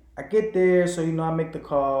 And I get there, so, you know, I make the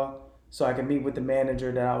call so I can meet with the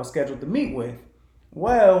manager that I was scheduled to meet with.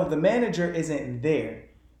 Well, the manager isn't there.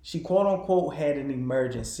 She, quote unquote, had an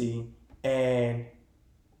emergency and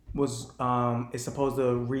was is supposed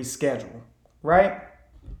to reschedule, right?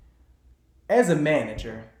 As a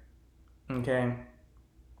manager, okay,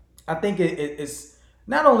 I think it's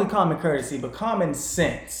not only common courtesy, but common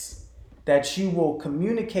sense that you will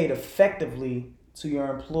communicate effectively to your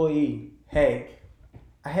employee, hey,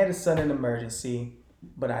 I had a sudden emergency,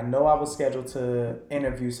 but I know I was scheduled to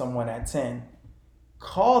interview someone at 10.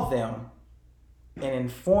 Call them and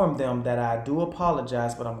inform them that I do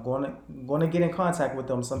apologize, but I'm going to get in contact with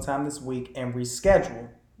them sometime this week and reschedule.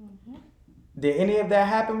 Did any of that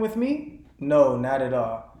happen with me? No, not at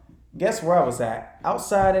all. Guess where I was at?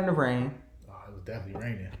 Outside in the rain. Oh, it was definitely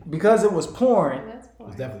raining. Because it was pouring. That's It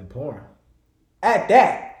was definitely pouring. At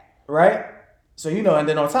that, right? So, and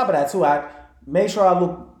then on top of that, too, I made sure I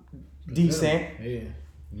look decent. Yeah.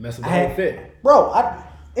 Mess with the whole fit. Bro,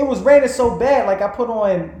 it was raining so bad, like I put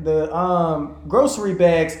on the grocery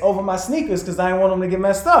bags over my sneakers because I didn't want them to get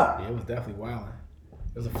messed up. Yeah, it was definitely wilding.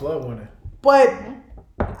 It was a flood warning. But,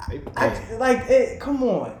 Hey, come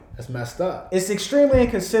on. that's messed up. It's extremely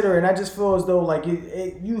inconsiderate, and I just feel as though like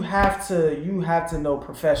you have to know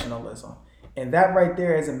professionalism, and that right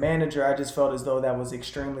there as a manager, I just felt as though that was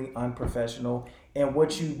extremely unprofessional. And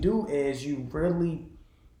what you do is you really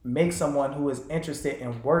make someone who is interested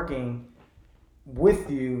in working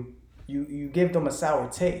with you, you give them a sour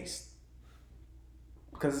taste,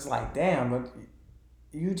 because it's like, damn, look,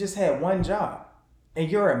 you just had one job,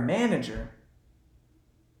 and you're a manager.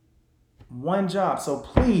 One job. So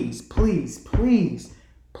please, please, please,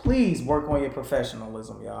 please work on your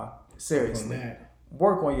professionalism, y'all. Seriously.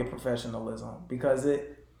 Work on your professionalism, because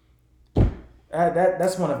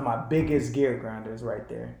that's one of my biggest gear grinders right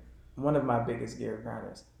there. One of my biggest gear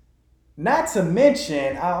grinders. Not to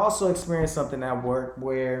mention, I also experienced something at work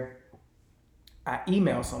where I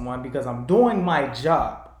email someone because I'm doing my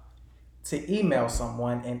job to email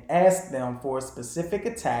someone and ask them for a specific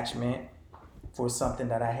attachment for something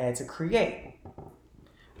that I had to create.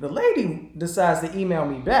 The lady decides to email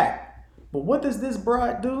me back, but what does this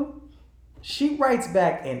broad do? She writes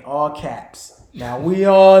back in all caps. Now we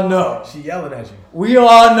all know. She yelling at you. We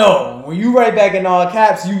all know when you write back in all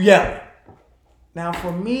caps, you yelling. Now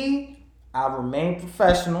for me, I remain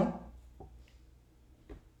professional,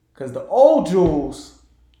 because the old Jules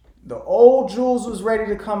was ready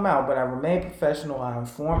to come out, but I remained professional. I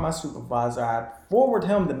informed my supervisor. I forward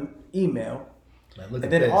him the email. And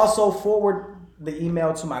then also forward the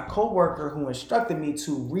email to my coworker who instructed me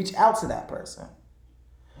to reach out to that person.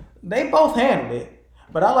 They both handled it,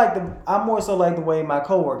 but I more so like the way my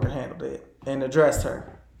coworker handled it and addressed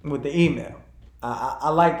her with the email. I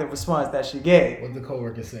like the response that she gave. What the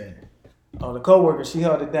coworker said? Oh, the coworker, she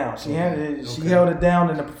held it down. She held it down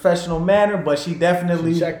in a professional manner, but she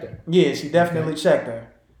definitely checked her. Yeah, she definitely checked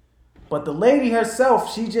her. But the lady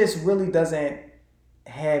herself, she just really doesn't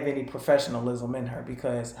have any professionalism in her,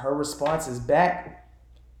 because her responses back,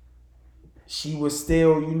 she was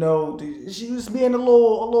still, she was being a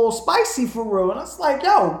little spicy for real. And I was like,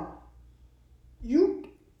 yo,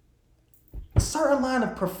 a certain line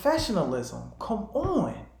of professionalism. Come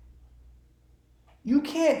on. You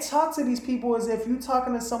can't talk to these people as if you're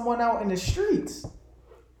talking to someone out in the streets,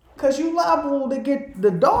 because you liable to get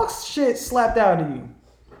the dog shit slapped out of you.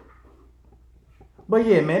 But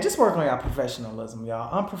yeah, man, just work on your professionalism,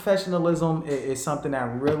 y'all. Unprofessionalism is something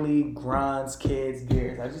that really grinds kids'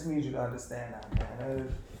 gears. I just need you to understand that,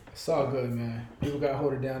 man. It's all good, man. People gotta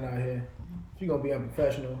hold it down out here. If you're gonna be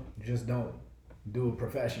unprofessional, just don't do a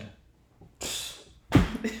profession.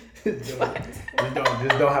 just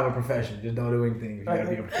don't have a profession. Just don't do anything if you gotta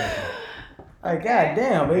be a professional. Like,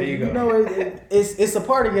 goddamn, There you go. It's a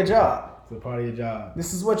part of your job. It's a part of your job.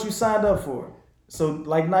 This is what you signed up for. So,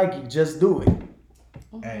 like Nike, just do it.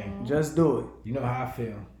 Hey, Just do it. you know how I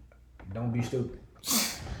feel. Don't be stupid.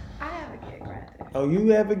 I have a gear grinder. Oh, you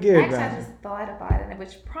have a gear Actually, I grinder. just thought about it,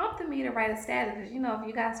 which prompted me to write a status. Because, if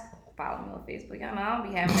you guys follow me on Facebook, y'all know I don't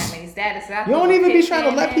be having that many statuses. You don't even be trying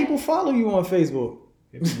to let people follow you on Facebook.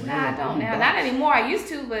 Nah, I don't now. Not anymore. I used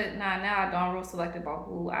to, but now I don't. I'm real selective about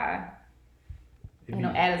who I,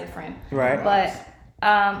 add as a friend. Right. But,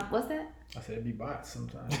 what's that? I said it'd be bots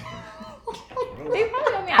sometimes. They probably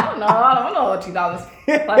don't mean, I don't know what 2,000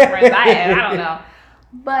 plus friends I have. I don't know.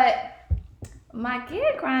 But my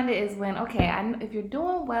gear grinder is when, if you're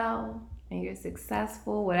doing well and you're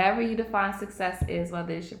successful, whatever you define success is,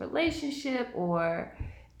 whether it's your relationship or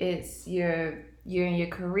it's you're in your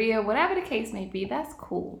career, whatever the case may be, that's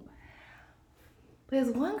cool.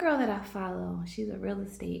 There's one girl that I follow. She's a real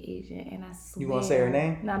estate agent, and I swear. You gonna say her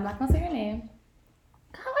name? No, I'm not gonna say her name.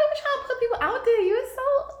 God, why you trying to put people out there? You're so,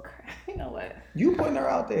 you know what? You putting her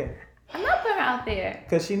out there. I'm not putting her out there.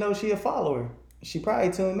 Because she knows she a follower. She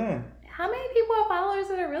probably tuned in. How many people are followers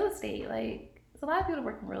that are real estate? Like, there's a lot of people that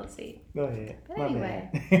work in real estate. Go ahead. But My anyway,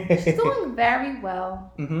 bad. she's doing very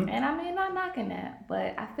well. Mm-hmm. And I mean, not knocking that,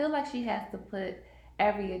 but I feel like she has to put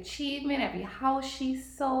every achievement, every house she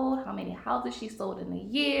sold, how many houses she sold in a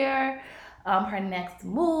year, her next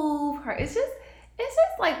move, it's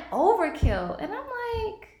just like overkill. And I'm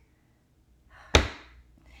like,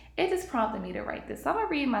 It just prompted me to write this. So I'm gonna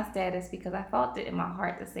read my status because I felt it in my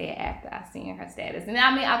heart to say it after I seen her status. And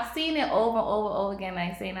I mean, I've seen it over and over and over again. And I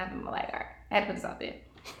ain't saying nothing. I'm like, all right, I had to put this out there.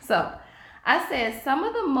 So I said, some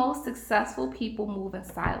of the most successful people move in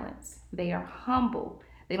silence. They are humble.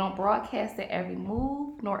 They don't broadcast their every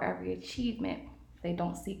move nor every achievement. They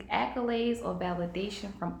don't seek accolades or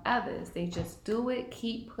validation from others. They just do it,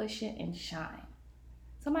 keep pushing, and shine.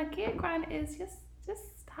 So my kid grind is just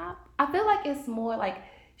stop. I feel like it's more like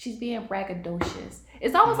she's being braggadocious.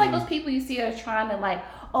 It's almost like those people you see are trying to like,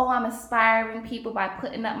 oh, I'm inspiring people by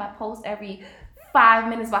putting up my post every 5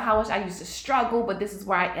 minutes about how much I used to struggle, but this is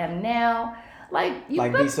where I am now. Like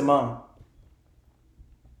B. Simone.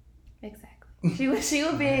 Exactly. She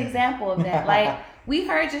would be an example of that. Like, we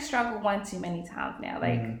heard your struggle one too many times now.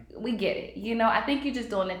 Like, we get it. You know, I think you're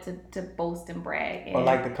just doing it to boast and brag. And, or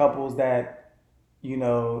like the couples that, you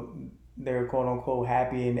know, they're quote unquote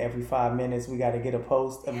happy, and every 5 minutes we got to get a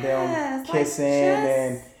post of them kissing,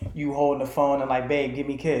 and you holding the phone and like, babe, give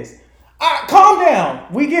me a kiss. All right, calm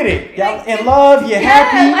down. We get it. Y'all in love. You're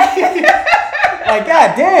happy. Like,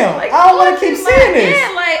 goddamn. Like, I don't want to keep seeing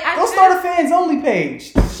this. Go start a fans only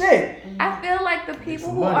page. Shit. I feel like the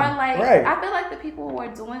people who are like, I feel like the people who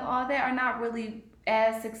are doing all that are not really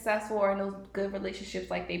as successful or in those good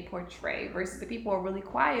relationships like they portray, versus the people who are really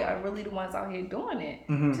quiet are really the ones out here doing it.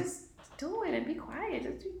 Just do it and be quiet.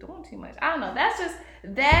 Just be doing too much. I don't know. That's just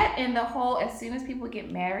that, and the whole, as soon as people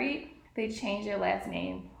get married, they change their last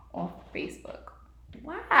name on Facebook.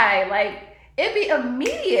 Why? Like, it'd be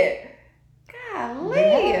immediate. Golly.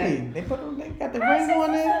 They got the ring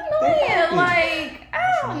on it. Like,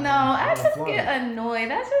 I don't know. I just get annoyed.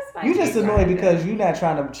 That's just like, you just annoyed because you're not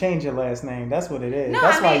trying to change your last name. That's what it is. No,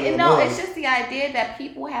 that's I mean, no, it's just the idea that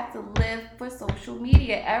people have to live for social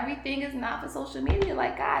media. Everything is not for social media.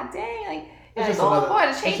 Like, god dang, like, it's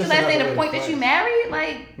to change your last name to the point that you married.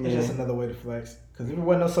 Like, it's just another way to flex. Because if it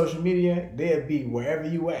wasn't no social media, they'd be wherever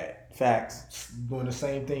you at. Facts. Doing the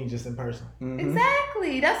same thing, just in person.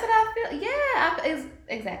 Exactly. That's what I feel. Yeah,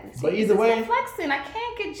 exactly. See, but either way, flexing. I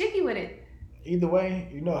can't get jiggy with it. Either way,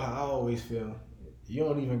 you know how I always feel. You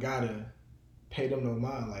don't even gotta pay them no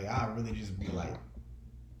mind. Like, I really just be like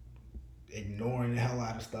ignoring the hell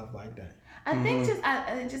out of stuff like that. I think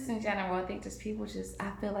just in general, I think just people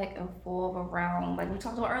I feel like evolve around, like we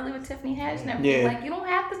talked about earlier with Tiffany Haddish and everything. Like, you don't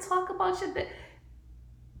have to talk about shit that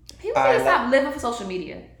people need to stop living for social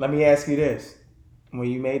media. Let me ask you this: when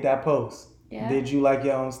you made that post, did you like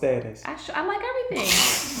your own status? I like everything.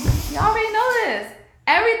 Y'all already know this.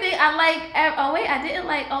 Everything I like. Oh wait, I didn't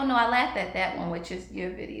like. Oh no, I laughed at that one, which is your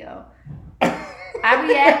video. I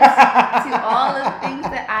react to all the things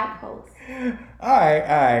that I post. All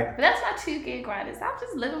right. But that's my 2 gig grinders. I'm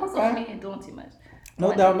just living for social media and doing too much.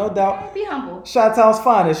 No doubt. Be humble. Chi-Town's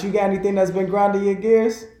finest. You got anything that's been grinding your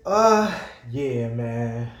gears? Yeah,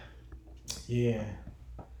 man. Yeah.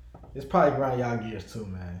 It's probably grind y'all gears too,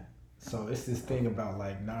 man. So it's this thing about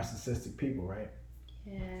like narcissistic people, right?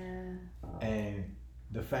 Yeah. And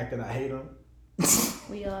the fact that I hate them.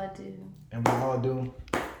 We all do. And we all do.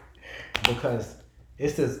 Because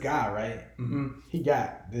it's this guy, right? He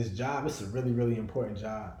got this job. It's a really, really important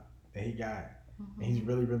job that he got. And he's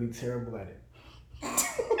really, really terrible at it.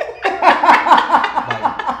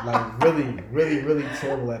 like really, really, really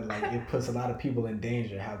terrible at it. Like, it puts a lot of people in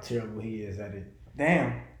danger how terrible he is at it.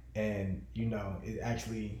 Damn. And, you know, it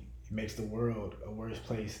actually makes the world a worse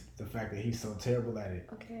place, the fact that he's so terrible at it.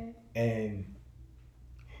 Okay. And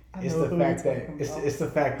it's the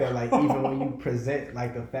fact that like, even when you present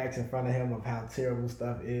like the facts in front of him of how terrible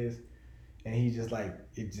stuff is, and he's just like,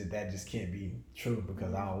 that just can't be true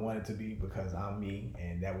because I don't want it to be, because I'm me,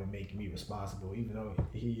 and that would make me responsible, even though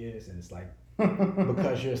he is. And it's like,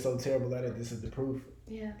 because you're so terrible at it, this is the proof.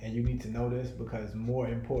 Yeah. And you need to know this, because more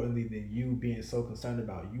importantly than you being so concerned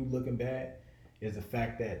about you looking bad is the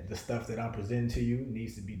fact that the stuff that I'm presenting to you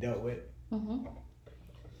needs to be dealt with.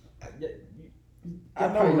 I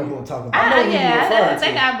probably know who I'm talking about. I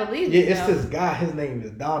think I believe it. Yeah, it's this guy. His name is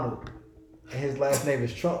Donald, and his last name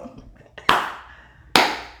is Trump.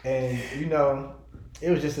 And you know, it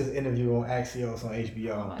was just this interview on Axios on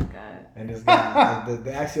HBO. Oh my god! And this guy, the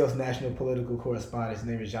Axios national political correspondent, his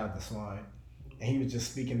name is Jonathan Swan, and he was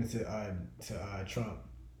just speaking to Trump.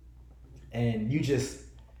 And you just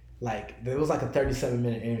like, it was like a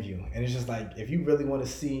 37-minute interview, and it's just like, if you really want to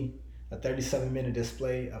see a 37-minute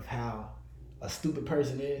display of how a stupid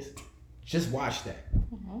person is, just watch that.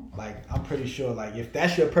 Like, I'm pretty sure, like, if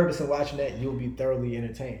that's your purpose in watching that, you'll be thoroughly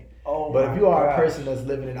entertained. But if you are a person that's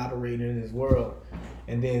living and operating in this world,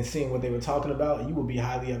 and then seeing what they were talking about, you will be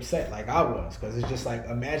highly upset, like I was, because it's just like,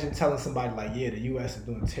 imagine telling somebody like, yeah, the U.S. is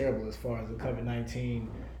doing terrible as far as the COVID-19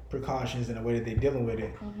 precautions and the way that they're dealing with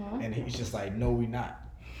it. And he's just like, no, we not.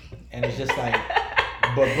 And it's just like,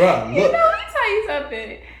 but bruh, You look. know, let me tell you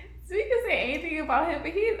something. So we can say anything about him,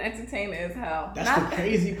 but he's entertaining as hell. That's the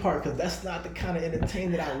crazy part, because that's not the kind of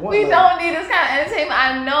entertainment I want. We like, don't need this kind of entertainment.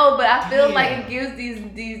 I know, but I feel like Damn. it gives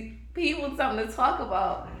these people something to talk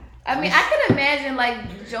about. I mean, I can imagine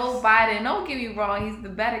like Joe Biden. Don't get me wrong, he's the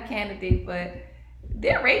better candidate, but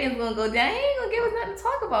their ratings gonna go down. He ain't gonna give us nothing to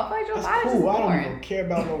talk about. I feel like Joe That's Biden's cool. I don't boring. even care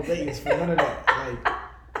about no ratings for none of that. Like,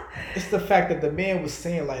 it's the fact that the man was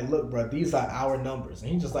saying, like, look, bro, these are our numbers.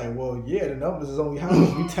 And he's just like, well, yeah, the numbers is only how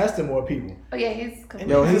we testing more people. Oh yeah, he's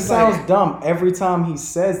Yo, he It's sounds like- dumb every time he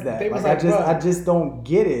says that. They was Like, like, I bruh. just don't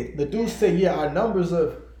get it. The dude said, yeah, our numbers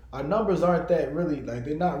aren't that really, like,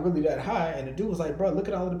 they're not really that high. And the dude was like, bro, look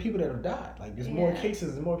at all of the people that have died. Like, there's more Yeah.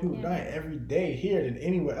 cases and more people dying every day here than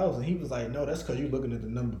anywhere else. And he was like, no, that's because you're looking at the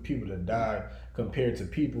number of people that died compared to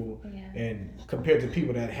people and compared to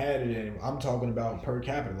people that had it. And I'm talking about per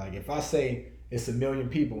capita. Like, if I say it's 1 million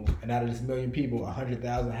people, and out of this 1 million people,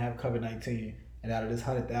 100,000 have COVID-19, and out of this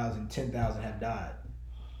 100,000, 10,000 have died.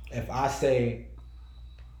 If I say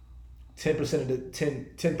 10% of the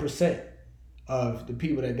 10% of the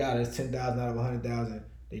people that got it, it's 10,000 out of 100,000,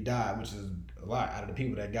 they died, which is a lot out of the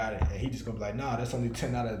people that got it. And he just gonna be like, nah, that's only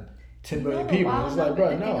 10 out of 10 million people. It's like,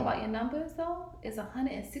 bro, The thing no. about your numbers though is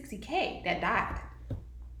 160K that died.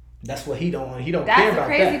 That's what he don't care That's the about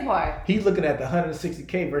crazy that. part. He's looking at the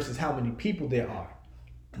 160K versus how many people there are.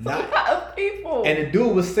 A lot of people. And the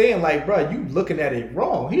dude was saying, like, bro, you looking at it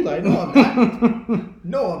wrong. He's like, no, I'm not.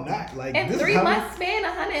 No, I'm not. Like, in this 3 is how months span,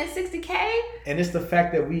 160K. And it's the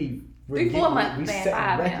fact that we 3-4 months we span, setting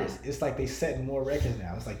 5 now. records. It's like they setting more records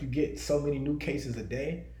now. It's like you get so many new cases a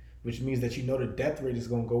day, which means that you know the death rate is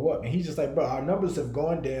gonna go up. And he's just like, bro, our numbers have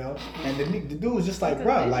gone down. And the dude was just like, That's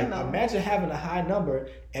bro, like delusional. imagine having a high number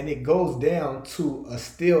and it goes down to a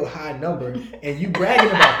still high number, and you bragging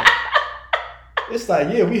about that. It's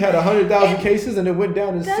like, yeah, we had 100,000 cases and it went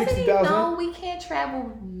down to Doesn't he 60,000. know we can't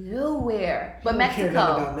travel nowhere but He don't care nothing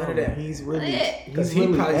Mexico? about none of that. He's really, Because he's he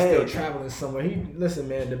really probably bad. still traveling somewhere. Listen,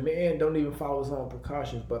 man, the man don't even follow his own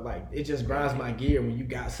precautions. But like, it just grinds my gear when you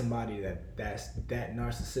got somebody that's that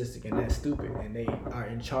narcissistic and that stupid, and they are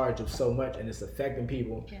in charge of so much, and it's affecting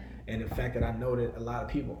people. Yeah. And the fact that I know that a lot of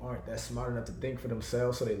people aren't that smart enough to think for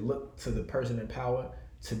themselves, so they look to the person in power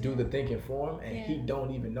to do the thinking for them, and he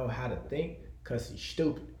don't even know how to think because he's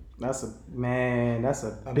stupid. That's a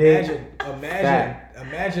big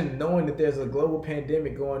Imagine knowing that there's a global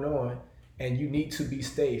pandemic going on and you need to be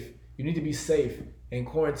safe. You need to be safe and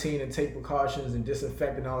quarantine and take precautions and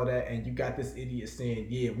disinfect and all of that. And you got this idiot saying,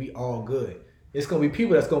 yeah, we all good. It's going to be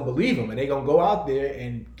people that's going to believe him, and they're going to go out there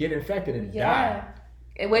and get infected and die.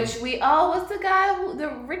 In which what's the guy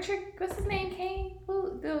what's his name, Kane?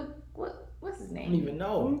 What's his I don't name? even What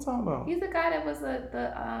are know. you talking about? He's the guy that was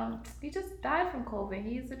he just died from COVID.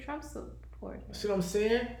 He's a Trump supporter. See what I'm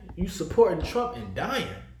saying? You supporting Trump and dying.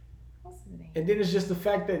 What's his name? And then it's just the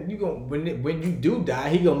fact that you going when you do die,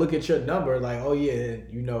 he gonna look at your number like, oh yeah,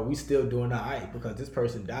 you know, we still doing all right because this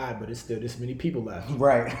person died, but it's still this many people left.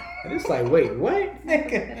 Right. And it's like, wait, what?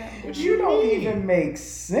 Nigga, What you don't mean? even make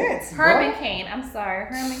sense, Herman bro. Cain. I'm sorry,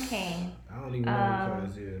 Herman Cain. I don't even know who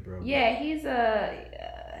Cuz is, bro. Yeah, he's a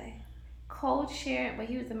co-chair, but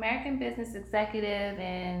he was American business executive,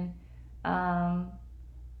 and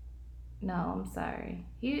no, I'm sorry.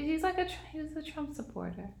 He's like he was a Trump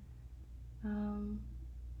supporter.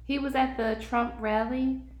 He was at the Trump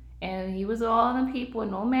rally, and he was all them people,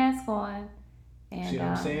 no mask on. And See what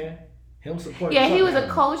I'm saying? Him supporting yeah, Trump he was a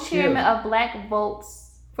now. co-chairman Yeah. of Black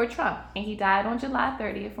Votes for Trump, and he died on July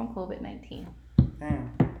 30th from COVID-19.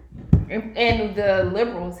 Damn. And the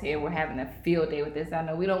liberals here were having a field day with this. I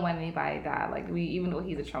know we don't want anybody to die. Like even though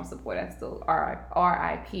he's a Trump supporter, that's still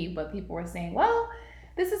RIP. But people were saying, well,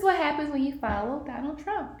 this is what happens when you follow Donald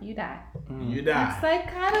Trump. You die. You die. It's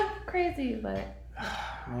like kind of crazy, but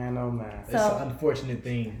Man, oh man. It's So- an unfortunate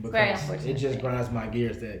thing Very because unfortunate it just thing. grinds my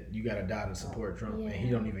gears that you gotta die to support Trump, and he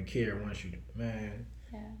Yeah. don't even care once you, man.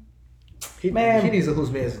 Yeah. He needs a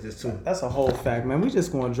whose man's is this too. That's a whole fact, man. We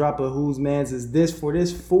just gonna drop a whose man's is this for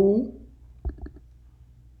this fool.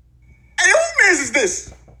 Hey, who man's is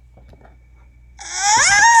this?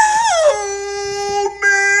 Who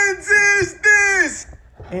man's is this?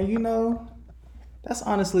 And you know, that's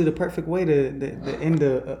honestly the perfect way to end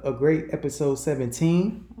a great episode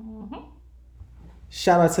 17.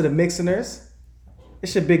 Shout out to the Mixiners.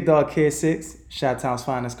 It's your big dog Kid 6. Chi-Town's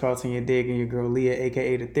finest Carlton, your dig, and your girl Leah,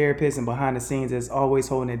 aka the therapist, and behind the scenes as always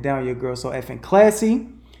holding it down, your girl so effing classy.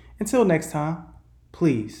 Until next time,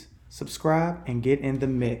 please subscribe and get in the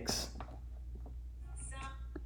mix.